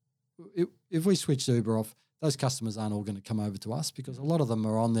 If we switch Uber off, those customers aren't all going to come over to us because a lot of them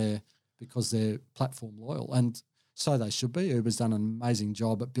are on there because they're platform loyal, and so they should be. Uber's done an amazing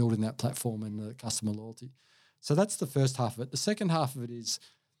job at building that platform and the customer loyalty. So that's the first half of it. The second half of it is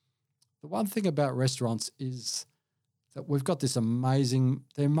the one thing about restaurants is that we've got they're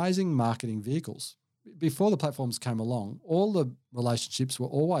amazing marketing vehicles. Before the platforms came along, all the relationships were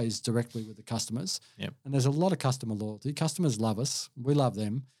always directly with the customers. Yep. And there's a lot of customer loyalty. Customers love us. We love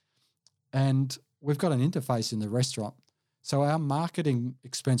them. And we've got an interface in the restaurant. So our marketing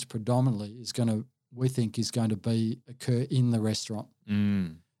expense predominantly we think is going to occur in the restaurant,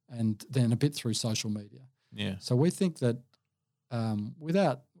 and then a bit through social media. Yeah. So we think that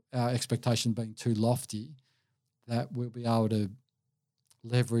without our expectation being too lofty, that we'll be able to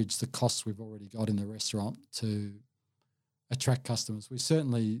leverage the costs we've already got in the restaurant to attract customers. We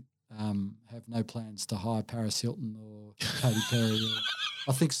certainly have no plans to hire Paris Hilton or Katy Perry.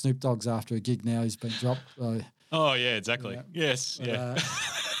 I think Snoop Dogg's after a gig now. He's been dropped. Oh, yeah, exactly. Yeah. Yes, but, yeah.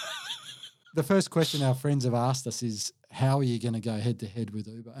 The first question our friends have asked us is, how are you going to go head-to-head with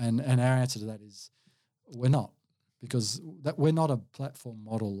Uber? And our answer to that is, we're not, because we're not a platform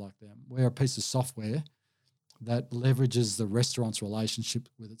model like them. We're a piece of software that leverages the restaurant's relationship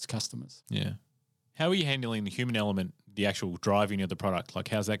with its customers. Yeah. How are you handling the human element, the actual driving of the product? Like,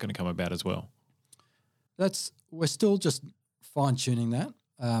 how's that going to come about as well? We're still just fine-tuning that.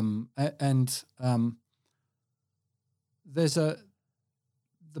 There's the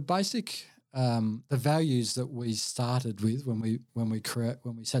basic the values that we started with when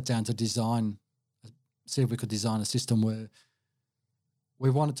we sat down to see if we could design a system where we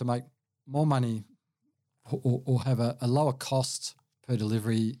wanted to make more money or have a lower cost per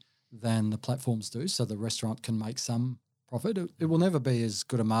delivery than the platforms do, so the restaurant can make some profit. It will never be as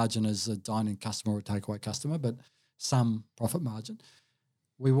good a margin as a dine-in customer or a takeaway customer, but some profit margin.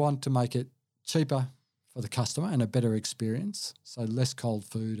 We want to make it cheaper for the customer and a better experience, so less cold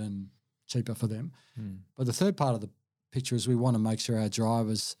food and cheaper for them. But the third part of the picture is we want to make sure our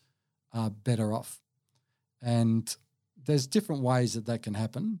drivers are better off. And there's different ways that can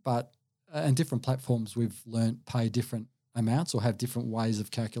happen, and different platforms we've learnt pay different amounts or have different ways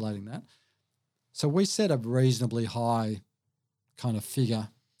of calculating that. So we set a reasonably high kind of figure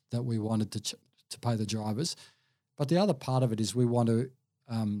that we wanted to pay the drivers. But the other part of it is we want to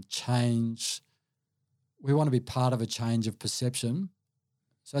we want to be part of a change of perception.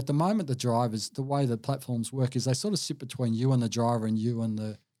 So at the moment, the way the platforms work is they sort of sit between you and the driver and you and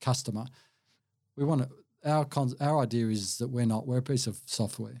the customer. Our idea is that we're a piece of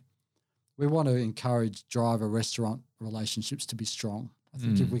software. We want to encourage driver-restaurant relationships to be strong. I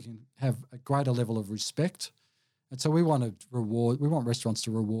think if we can have a greater level of respect, and so we want restaurants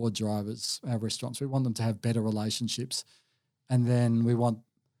to reward drivers, our restaurants. We want them to have better relationships, and then we want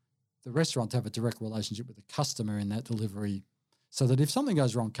the restaurant to have a direct relationship with the customer in that delivery, so that if something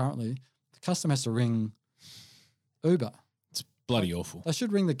goes wrong currently, the customer has to ring Uber. It's bloody awful. They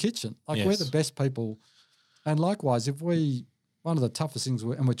should ring the kitchen. Yes. We're the best people. And likewise, one of the toughest things,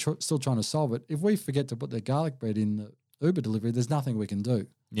 and we're still trying to solve it, if we forget to put the garlic bread in the Uber delivery, there's nothing we can do.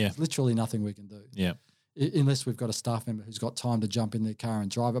 Yeah. There's literally nothing we can do. Yeah. Unless we've got a staff member who's got time to jump in their car and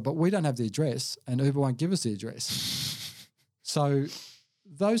drive it. But we don't have the address, and Uber won't give us the address. So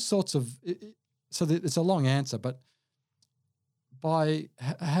those sorts of it's a long answer, but by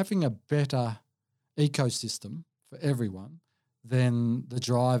having a better ecosystem for everyone, then the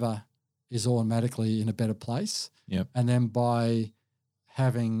driver is automatically in a better place. Yep. And then by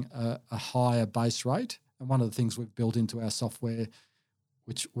having a higher base rate, and one of the things we've built into our software,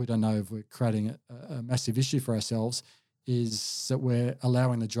 which we don't know if we're creating a massive issue for ourselves, is that we're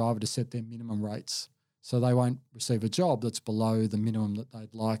allowing the driver to set their minimum rates. So they won't receive a job that's below the minimum that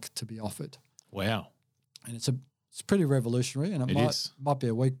they'd like to be offered. Wow. And it's pretty revolutionary, and it might be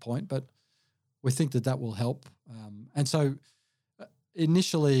a weak point, but we think that will help. And so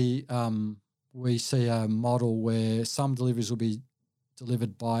initially we see a model where some deliveries will be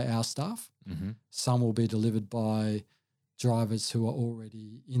delivered by our staff. Mm-hmm. Some will be delivered by drivers who are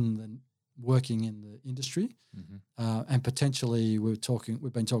already working in the industry. Mm-hmm. And potentially we've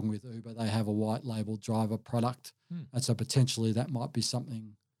been talking with Uber. They have a white label driver product. And so potentially that might be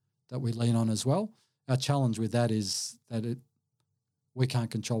something that we lean on as well. Our challenge with that is that we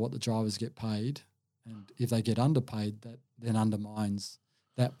can't control what the drivers get paid. And if they get underpaid, that then undermines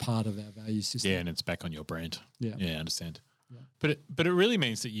that part of our value system. Yeah, and it's back on your brand. Yeah. Yeah, I understand. Yeah. But it really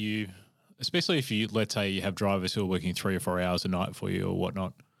means that you, especially if you, let's say you have drivers who are working 3 or 4 hours a night for you or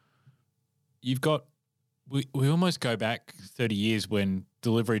whatnot, you've got, we almost go back 30 years when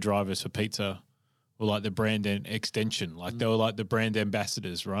delivery drivers for pizza were like the brand extension. Like they were like the brand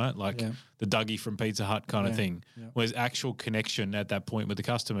ambassadors, right? Like the Dougie from Pizza Hut kind of thing. Yeah. Whereas actual connection at that point with the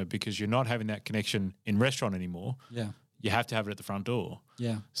customer, because you're not having that connection in restaurant anymore. Yeah. You have to have it at the front door.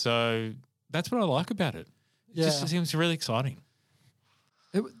 Yeah. So that's what I like about it. It just seems really exciting.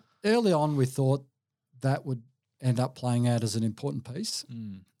 Early on, we thought that would end up playing out as an important piece.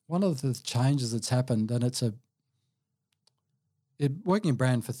 One of the changes that's happened, and working in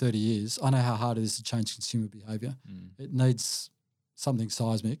brand for 30 years, I know how hard it is to change consumer behaviour. It needs something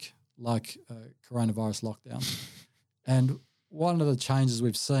seismic, like coronavirus lockdown. And one of the changes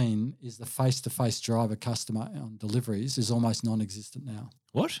we've seen is the face-to-face driver customer on deliveries is almost non-existent now.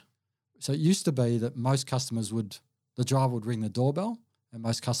 What? So it used to be that most customers the driver would ring the doorbell and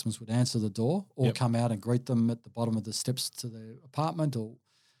most customers would answer the door or come out and greet them at the bottom of the steps to their apartment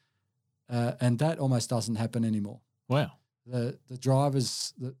and that almost doesn't happen anymore. Wow. The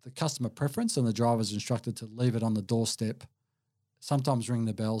drivers, the customer preference and the driver's instructed to leave it on the doorstep, sometimes ring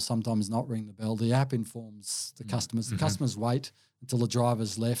the bell, sometimes not ring the bell. The app informs the customers. The customers wait until the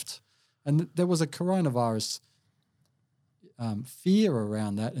driver's left. And there was a coronavirus fear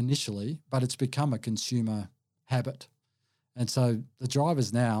around that initially, but it's become a consumer habit. And so the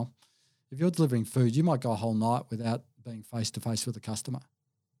drivers now, if you're delivering food, you might go a whole night without being face-to-face with the customer.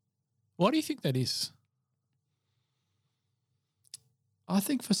 Why do you think that is? I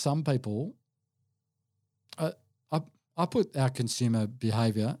think for some people, I put our consumer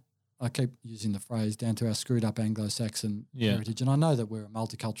behaviour, I keep using the phrase, down to our screwed up Anglo-Saxon heritage. And I know that we're a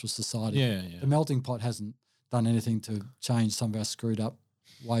multicultural society. Yeah. The melting pot hasn't done anything to change some of our screwed up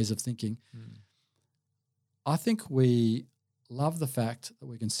ways of thinking. I think we love the fact that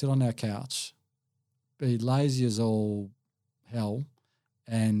we can sit on our couch, be lazy as all hell,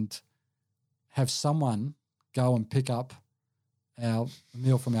 and have someone go and pick up our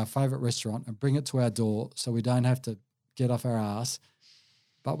meal from our favourite restaurant and bring it to our door so we don't have to get off our ass,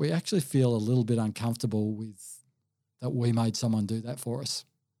 but we actually feel a little bit uncomfortable with that we made someone do that for us.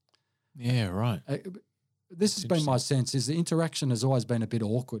 Yeah, right. This has been my sense, is the interaction has always been a bit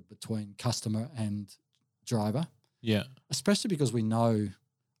awkward between customer and driver. Yeah. Especially because we know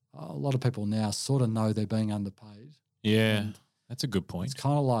a lot of people now sort of know they're being underpaid. Yeah, that's a good point. It's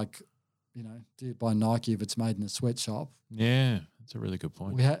kind of like, do you buy Nike if it's made in a sweatshop? Yeah, that's a really good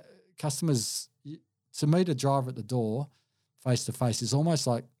point. We have customers, to meet a driver at the door face-to-face is almost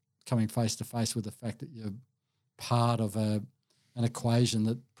like coming face-to-face with the fact that you're part of an equation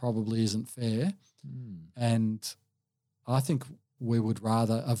that probably isn't fair. And I think we would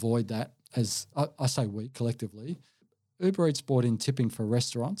rather avoid that, as I say we collectively. Uber Eats brought in tipping for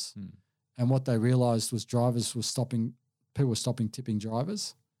restaurants, and what they realised was people were stopping tipping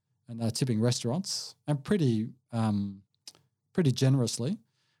drivers, and they're tipping restaurants, and pretty generously.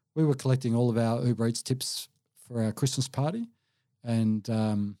 We were collecting all of our Uber Eats tips for our Christmas party, and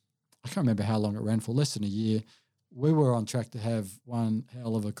I can't remember how long it ran for, less than a year. We were on track to have one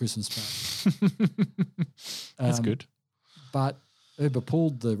hell of a Christmas party. That's good. But Uber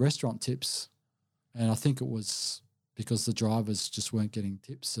pulled the restaurant tips, and I think it was because the drivers just weren't getting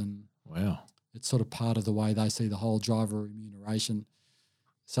tips, and wow, it's sort of part of the way they see the whole driver remuneration.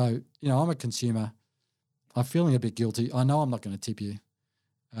 So, I'm a consumer. I'm feeling a bit guilty. I know I'm not going to tip you.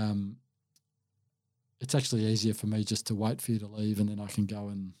 It's actually easier for me just to wait for you to leave and then I can go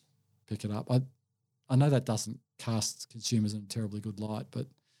and pick it up. I know that doesn't cast consumers in a terribly good light, but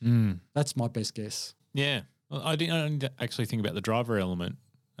that's my best guess. Yeah. Well, I didn't actually think about the driver element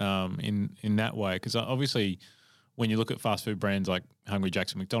in that way, because obviously when you look at fast food brands like Hungry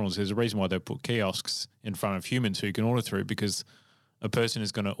Jack's and McDonald's, there's a reason why they put kiosks in front of humans who you can order through, because a person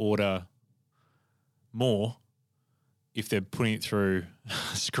is going to order more if they're putting it through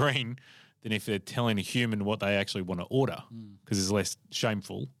a screen than if they're telling a human what they actually want to order, because it's less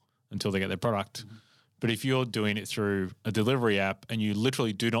shameful until they get their product. But if you're doing it through a delivery app and you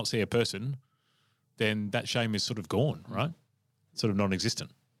literally do not see a person, then that shame is sort of gone, right? Sort of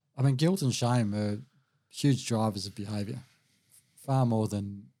non-existent. I mean, guilt and shame are huge drivers of behaviour, far more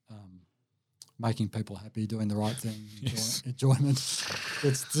than making people happy, doing the right thing, enjoyment.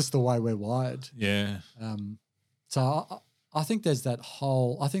 It's just the way we're wired. Yeah. So I think there's that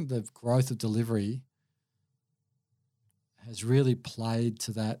whole – I think the growth of delivery has really played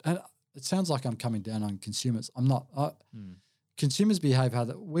to that. And it sounds like I'm coming down on consumers. I'm not. Consumers behave how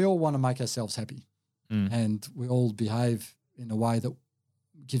we all want to make ourselves happy, and we all behave in a way that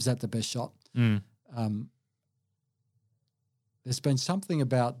gives that the best shot. There's been something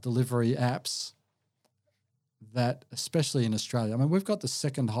about delivery apps that, especially in Australia, I mean, we've got the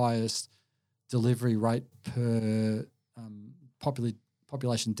second highest delivery rate per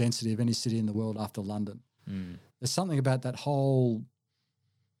population density of any city in the world after London. There's something about that whole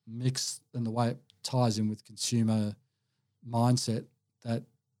mix and the way it ties in with consumer mindset that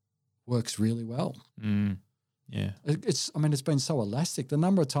works really well. Yeah. It's been so elastic. The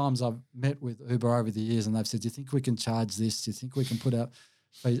number of times I've met with Uber over the years and they've said, do you think we can charge this? Do you think we can put out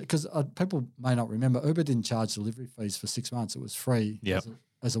fees? Because people may not remember, Uber didn't charge delivery fees for 6 months. It was free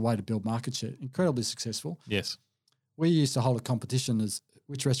as a way to build market share. Incredibly successful. Yes. We used to hold a competition as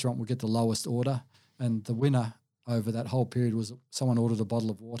which restaurant would get the lowest order, and the winner over that whole period was someone ordered a bottle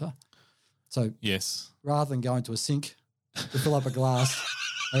of water. So Yes. rather than going to a sink to fill up a glass,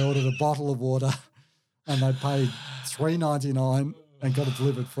 they ordered a bottle of water and they paid $3.99 and got it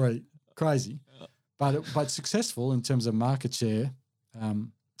delivered free. Crazy. But successful in terms of market share,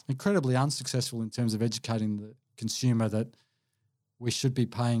 incredibly unsuccessful in terms of educating the consumer that we should be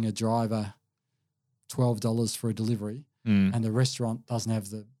paying a driver $12 for a delivery and the restaurant doesn't have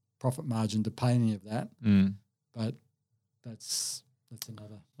the profit margin to pay any of that. But that's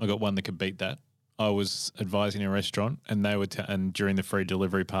another. I got one that could beat that. I was advising a restaurant and they were and during the free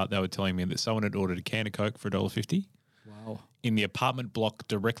delivery part, they were telling me that someone had ordered a can of Coke for $1.50. Wow. In the apartment block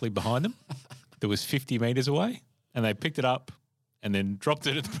directly behind them. That was 50 metres away, and they picked it up and then dropped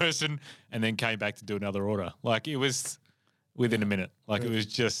it at the person and then came back to do another order. Like, it was within a minute. Like, it was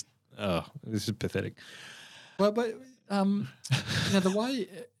just, this is pathetic. But the way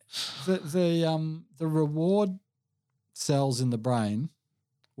the reward cells in the brain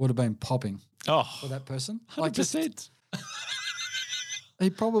would have been popping for that person. 100%.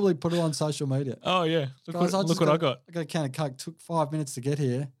 He probably put it on social media. Oh, yeah. Look what I got. I got a can of Coke. Took 5 minutes to get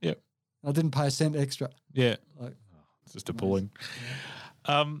here. Yep. I didn't pay a cent extra. Yeah. It's just appalling.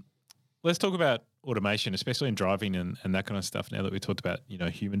 Yeah. Let's talk about automation, especially in driving and that kind of stuff now that we talked about,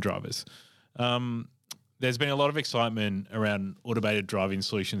 human drivers. There's been a lot of excitement around automated driving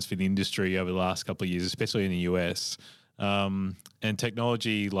solutions for the industry over the last couple of years, especially in the US. And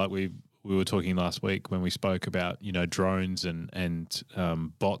technology, like we were talking last week when we spoke about, drones and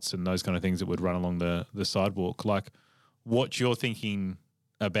bots and those kind of things that would run along the sidewalk. Like, what you're thinking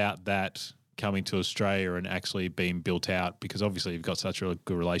about that coming to Australia and actually being built out, because obviously you've got such a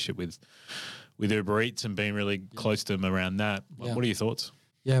good relationship with Uber Eats and being really close to them around that. What are your thoughts?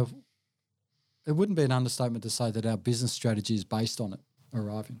 Yeah, it wouldn't be an understatement to say that our business strategy is based on it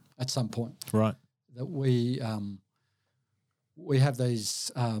arriving at some point. Right. That we have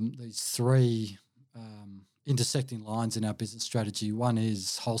these three intersecting lines in our business strategy. One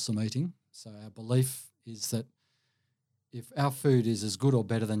is wholesome eating. So our belief is that if our food is as good or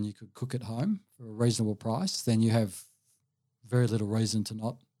better than you could cook at home for a reasonable price, then you have very little reason to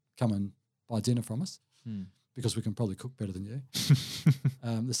not come and buy dinner from us because we can probably cook better than you.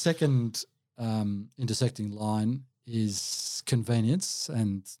 The second intersecting line is convenience,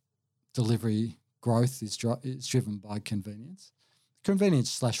 and delivery growth is driven by convenience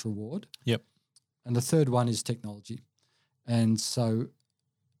 / reward. Yep. And the third one is technology. And so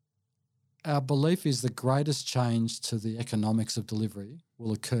our belief is the greatest change to the economics of delivery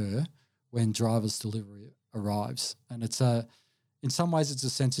will occur when driverless delivery arrives. And in some ways it's a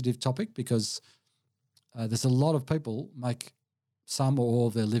sensitive topic because there's a lot of people make some or all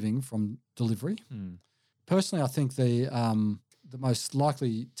of their living from delivery. Personally, I think the most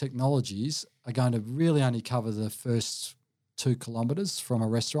likely technologies are going to really only cover the first 2 kilometres from a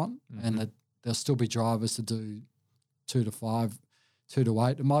restaurant, and that there'll still be drivers to do 2 to 5, 2 to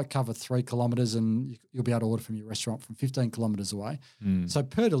 8. It might cover 3 kilometres and you'll be able to order from your restaurant from 15 kilometres away. So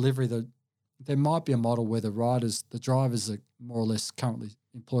per delivery, there might be a model where the drivers are more or less currently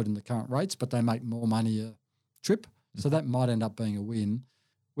employed in the current rates, but they make more money a trip. So that might end up being a win.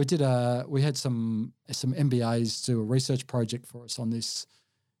 We had some MBAs do a research project for us on this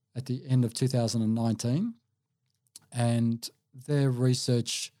at the end of 2019, and their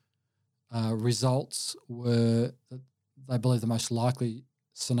research results were that they believe the most likely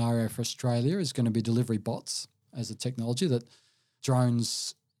scenario for Australia is going to be delivery bots as a technology, that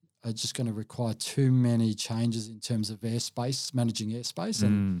drones are just going to require too many changes in terms of managing airspace.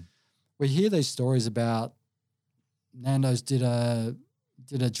 And we hear these stories about Nando's did a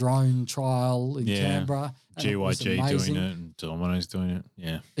drone trial in Canberra. GYG doing it and Domino's doing it.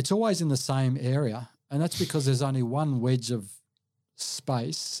 Yeah. It's always in the same area, and that's because there's only one wedge of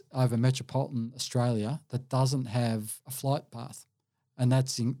space over metropolitan Australia that doesn't have a flight path, and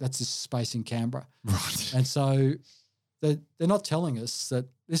that's this space in Canberra. Right. And so they're not telling us that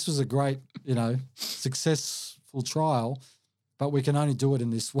this was a great, successful trial, but we can only do it in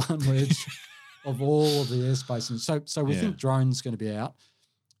this one wedge of all of the airspace. And so we think drones going to be out.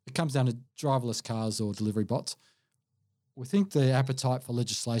 It comes down to driverless cars or delivery bots. We think the appetite for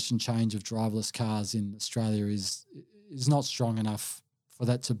legislation change of driverless cars in Australia is not strong enough for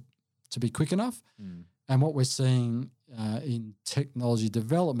that to be quick enough. And what we're seeing in technology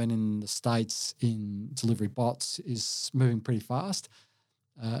development in the States in delivery bots is moving pretty fast.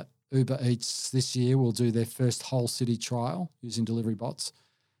 Uber Eats this year will do their first whole city trial using delivery bots.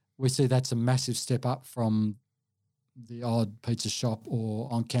 We see that's a massive step up from the odd pizza shop or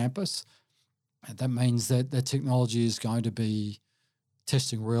on campus. And that means that the technology is going to be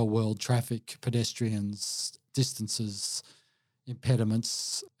testing real-world traffic, pedestrians, distances,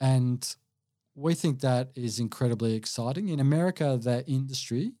 impediments. And we think that is incredibly exciting. In America, that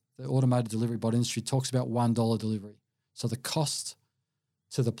industry, the automated delivery bot industry, talks about $1 delivery. So the cost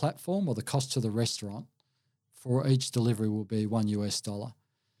to the platform or the cost to the restaurant for each delivery will be $1.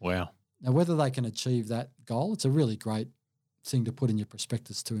 Wow. Now, whether they can achieve that goal, it's a really great thing to put in your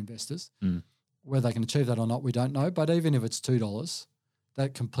prospectus to investors. Whether they can achieve that or not, we don't know. But even if it's $2,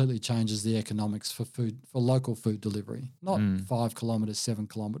 that completely changes the economics for local food delivery. Not 5 kilometres, 7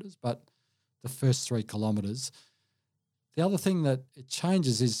 kilometres, but the first 3 kilometres. The other thing that it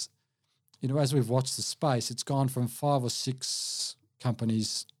changes is, as we've watched the space, it's gone from 5 or 6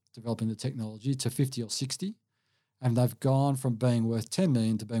 companies developing the technology to 50 or 60, and they've gone from being worth 10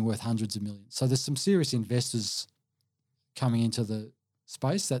 million to being worth hundreds of millions. So there's some serious investors coming into the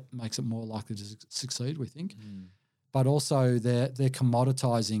space that makes it more likely to succeed, we think. But also they're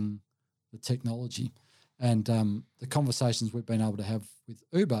commoditizing the technology. And the conversations we've been able to have with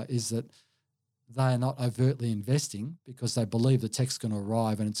Uber is that they are not overtly investing because they believe the tech's going to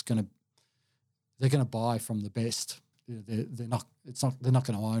arrive and they're going to buy from the best. They're not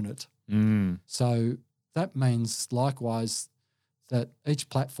going to own it. So that means likewise that each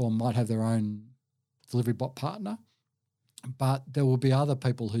platform might have their own delivery bot partner, but there will be other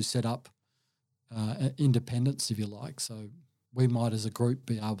people who set up independence, if you like. So we might, as a group,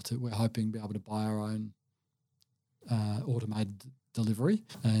 we're hoping be able to buy our own automated delivery,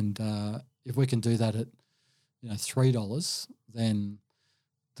 and if we can do that at $3, then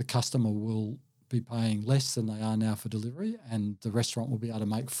the customer will be paying less than they are now for delivery, and the restaurant will be able to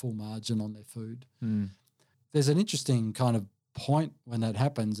make full margin on their food. There's an interesting kind of point when that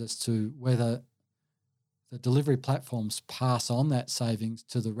happens as to whether the delivery platforms pass on that savings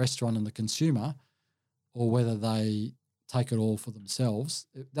to the restaurant and the consumer, or whether they take it all for themselves.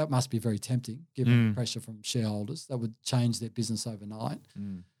 That must be very tempting, given the pressure from shareholders. That would change their business overnight.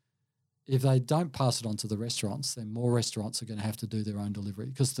 If they don't pass it on to the restaurants, then more restaurants are going to have to do their own delivery,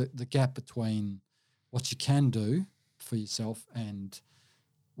 because the gap between what you can do for yourself and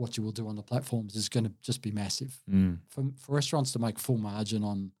what you will do on the platforms is going to just be massive. For restaurants to make full margin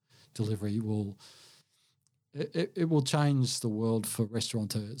on delivery it will change the world for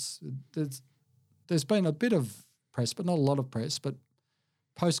restaurateurs. There's been a bit of press, but not a lot of press, but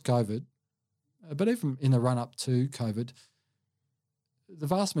post-COVID, but even in the run-up to COVID, the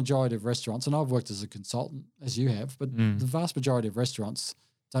vast majority of restaurants, and I've worked as a consultant, as you have, but the vast majority of restaurants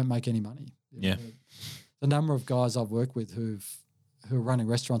don't make any money. The number of guys I've worked with who are running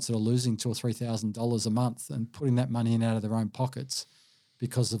restaurants that are losing $2,000 or $3,000 a month and putting that money in out of their own pockets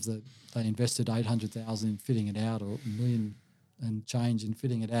because of they invested $800,000 in fitting it out, or $1 million and change in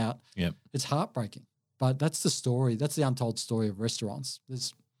fitting it out. It's heartbreaking. But that's the story. That's the untold story of restaurants.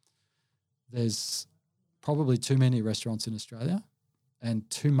 There's probably too many restaurants in Australia, and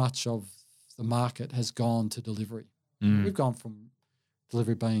too much of the market has gone to delivery. We've gone from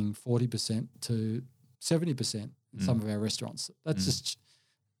delivery being 40% to 70% in some of our restaurants.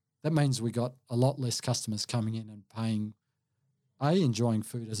 That means we got a lot less customers coming in and paying, enjoying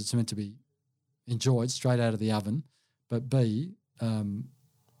food as it's meant to be enjoyed straight out of the oven, but B,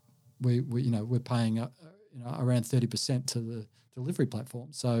 we're paying around 30% to the delivery platform.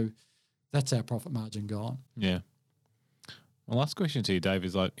 So that's our profit margin gone. Yeah. My last question to you, Dave,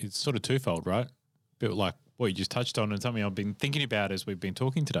 is it's sort of twofold, right? A bit like what you just touched on, and something I've been thinking about as we've been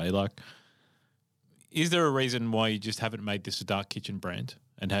talking today. Is there a reason why you just haven't made this a dark kitchen brand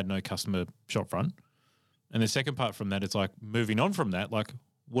and had no customer shop front? And the second part from that is moving on from that,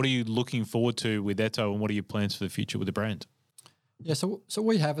 what are you looking forward to with Etto, and what are your plans for the future with the brand? Yeah, so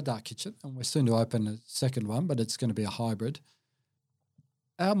we have a dark kitchen, and we're soon to open a second one, but it's going to be a hybrid.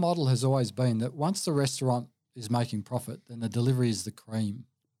 Our model has always been that once the restaurant is making profit, then the delivery is the cream,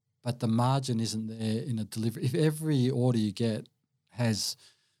 but the margin isn't there in a delivery. If every order you get has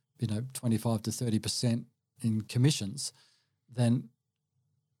 25 to 30% in commissions, then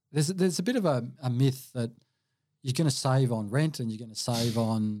there's a bit of a myth that you're going to save on rent and you're going to save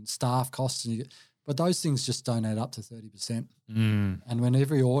on staff costs, but those things just don't add up to 30%. And when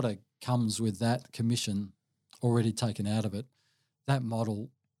every order comes with that commission already taken out of it, that model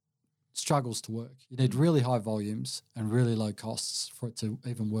struggles to work. You need really high volumes and really low costs for it to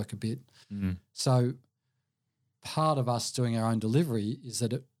even work a bit. So part of us doing our own delivery is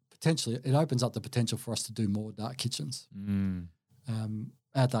that it opens up the potential for us to do more dark kitchens.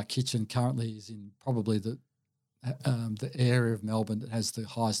 Our dark kitchen currently is in probably the area of Melbourne that has the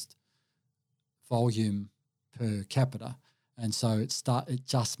highest volume per capita, and so it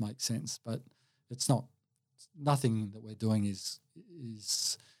just makes sense. But it's not. Nothing that we're doing is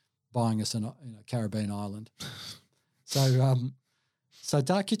buying us in a Caribbean island. So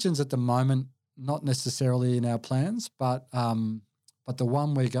dark kitchens at the moment not necessarily in our plans, but the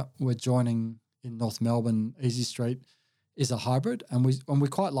one we're joining in North Melbourne, Easy Street, is a hybrid, and we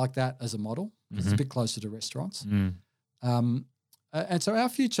quite like that as a model. It's a bit closer to restaurants. And so our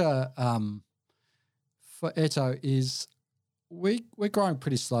future for Etto is we're growing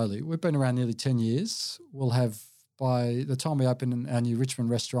pretty slowly. We've been around nearly 10 years. We'll have, by the time we open our new Richmond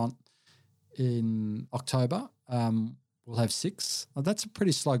restaurant in October, we'll have 6. Now, that's a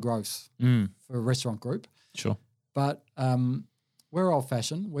pretty slow growth for a restaurant group. Sure. But we're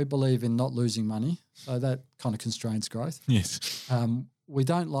old-fashioned. We believe in not losing money, so that kind of constrains growth. Yes. We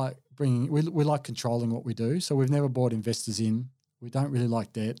don't like bringing – we like controlling what we do, so we've never brought investors in. We don't really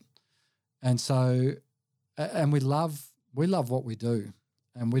like debt. And so – and we love what we do,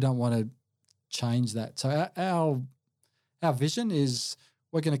 and we don't want to change that. So our vision is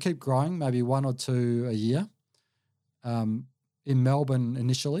we're going to keep growing, maybe 1 or 2 a year in Melbourne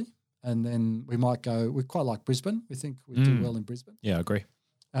initially, and then we might go – we quite like Brisbane. We think we do well in Brisbane. Yeah, I agree.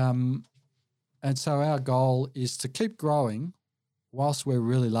 And so our goal is to keep growing whilst we're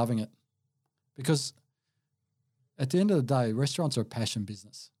really loving it, because at the end of the day, restaurants are a passion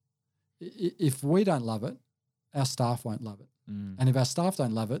business. If we don't love it, our staff won't love it. And if our staff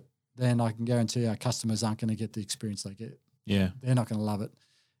don't love it, then I can guarantee our customers aren't going to get the experience they get. Yeah. They're not going to love it.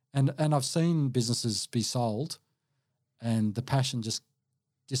 And I've seen businesses be sold and the passion just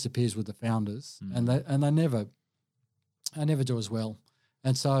disappears with the founders and they never do as well.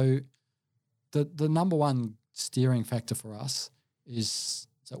 And so the number one steering factor for us is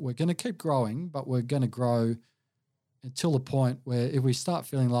that we're going to keep growing, but we're going to grow until the point where if we start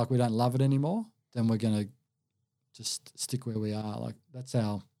feeling like we don't love it anymore, then we're going to just stick where we are. Like that's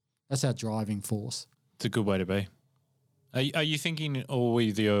our driving force. It's a good way to be. Are you thinking, or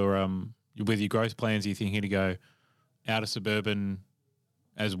with your growth plans, are you thinking to go out of suburban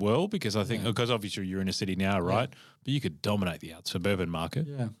as well? Because I think because obviously you're in a city now, right? Yeah. But you could dominate the out suburban market.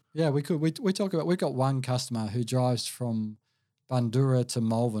 Yeah, we could. We talk about, we've got one customer who drives from Bundoora to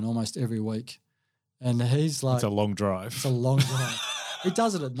Malvern almost every week, and he's like, it's a long drive. It's a long drive. He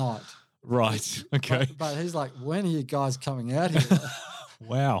does it at night. Right. Okay. But he's like, when are you guys coming out here?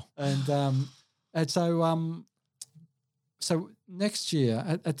 Wow. And so next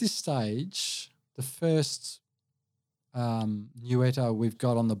year at this stage, the first new Etto we've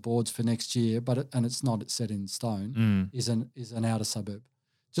got on the boards for next year, and it's not set in stone, is an outer suburb,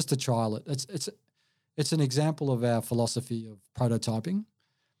 just to trial it. It's an example of our philosophy of prototyping,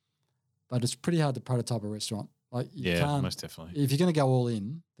 but it's pretty hard to prototype a restaurant. Like you can't, most definitely. If you're going to go all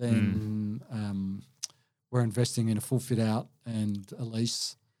in, then we're investing in a full fit out and a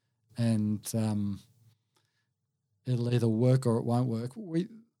lease, and it'll either work or it won't work.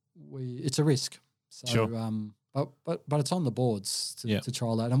 It's a risk. So, sure. But it's on the boards to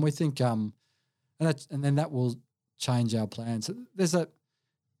trial that, and we think and then that will change our plans. There's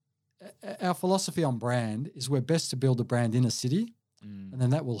our philosophy on brand is we're best to build a brand in a city, and then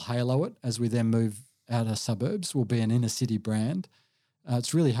that will halo it as we then move out of suburbs. Will be an inner city brand.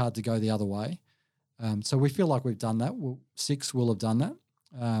 It's really hard to go the other way. So we feel like we've done that. 6 will have done that,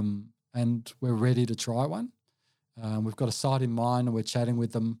 and we're ready to try one. We've got a site in mind, and we're chatting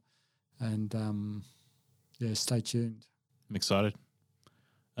with them, and stay tuned. I'm excited.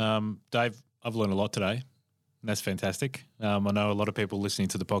 Dave, I've learned a lot today. And that's fantastic. I know a lot of people listening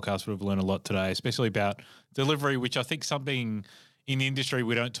to the podcast would have learned a lot today, especially about delivery, which I think something in the industry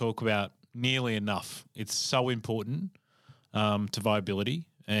we don't talk about nearly enough. It's so important to viability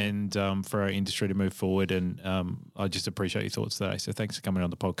and for our industry to move forward. And I just appreciate your thoughts today. So thanks for coming on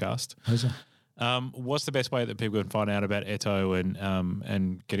the podcast. Pleasure. What's the best way that people can find out about Etto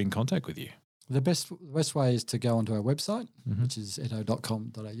and get in contact with you? The best way is to go onto our website, which is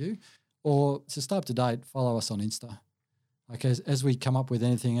etto.com.au, or to stay up to date, follow us on Insta. Like as we come up with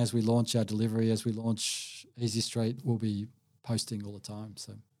anything, as we launch our delivery, as we launch Easy Street, we'll be posting all the time.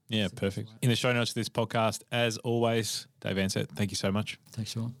 So yeah, perfect. In the show notes of this podcast, as always, Dave Ansett, thank you so much.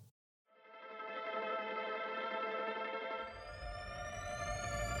 Thanks, Sean.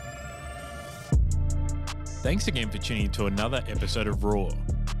 Thanks again for tuning into another episode of Raw,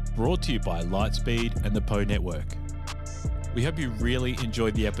 brought to you by Lightspeed and the Poe Network. We hope you really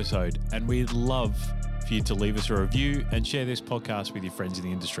enjoyed the episode, and we'd love for you to leave us a review and share this podcast with your friends in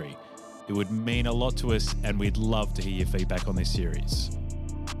the industry. It would mean a lot to us, and we'd love to hear your feedback on this series.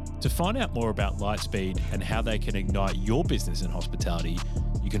 To find out more about Lightspeed and how they can ignite your business in hospitality,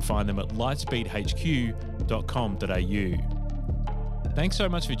 you can find them at lightspeedhq.com.au. Thanks so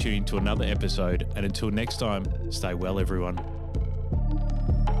much for tuning to another episode, and until next time, stay well, everyone.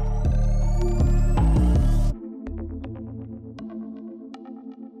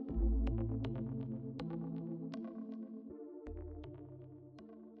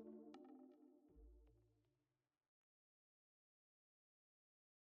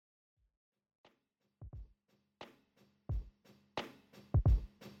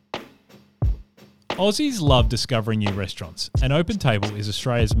 Aussies love discovering new restaurants, and OpenTable is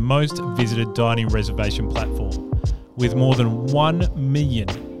Australia's most visited dining reservation platform, with more than 1 million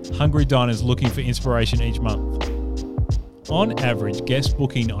hungry diners looking for inspiration each month. On average, guests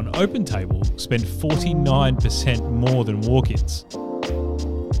booking on OpenTable spend 49% more than walk-ins.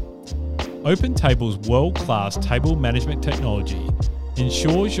 OpenTable's world-class table management technology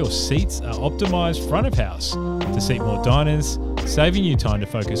ensures your seats are optimised front of house to seat more diners, saving you time to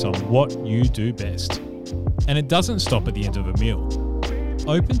focus on what you do best. And it doesn't stop at the end of a meal.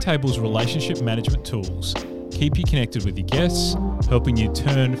 OpenTable's relationship management tools keep you connected with your guests, helping you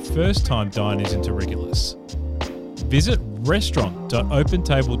turn first-time diners into regulars. Visit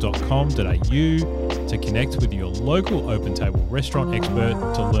restaurant.opentable.com.au to connect with your local OpenTable restaurant expert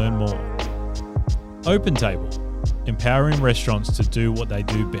to learn more. OpenTable, empowering restaurants to do what they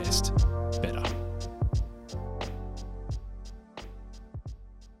do best.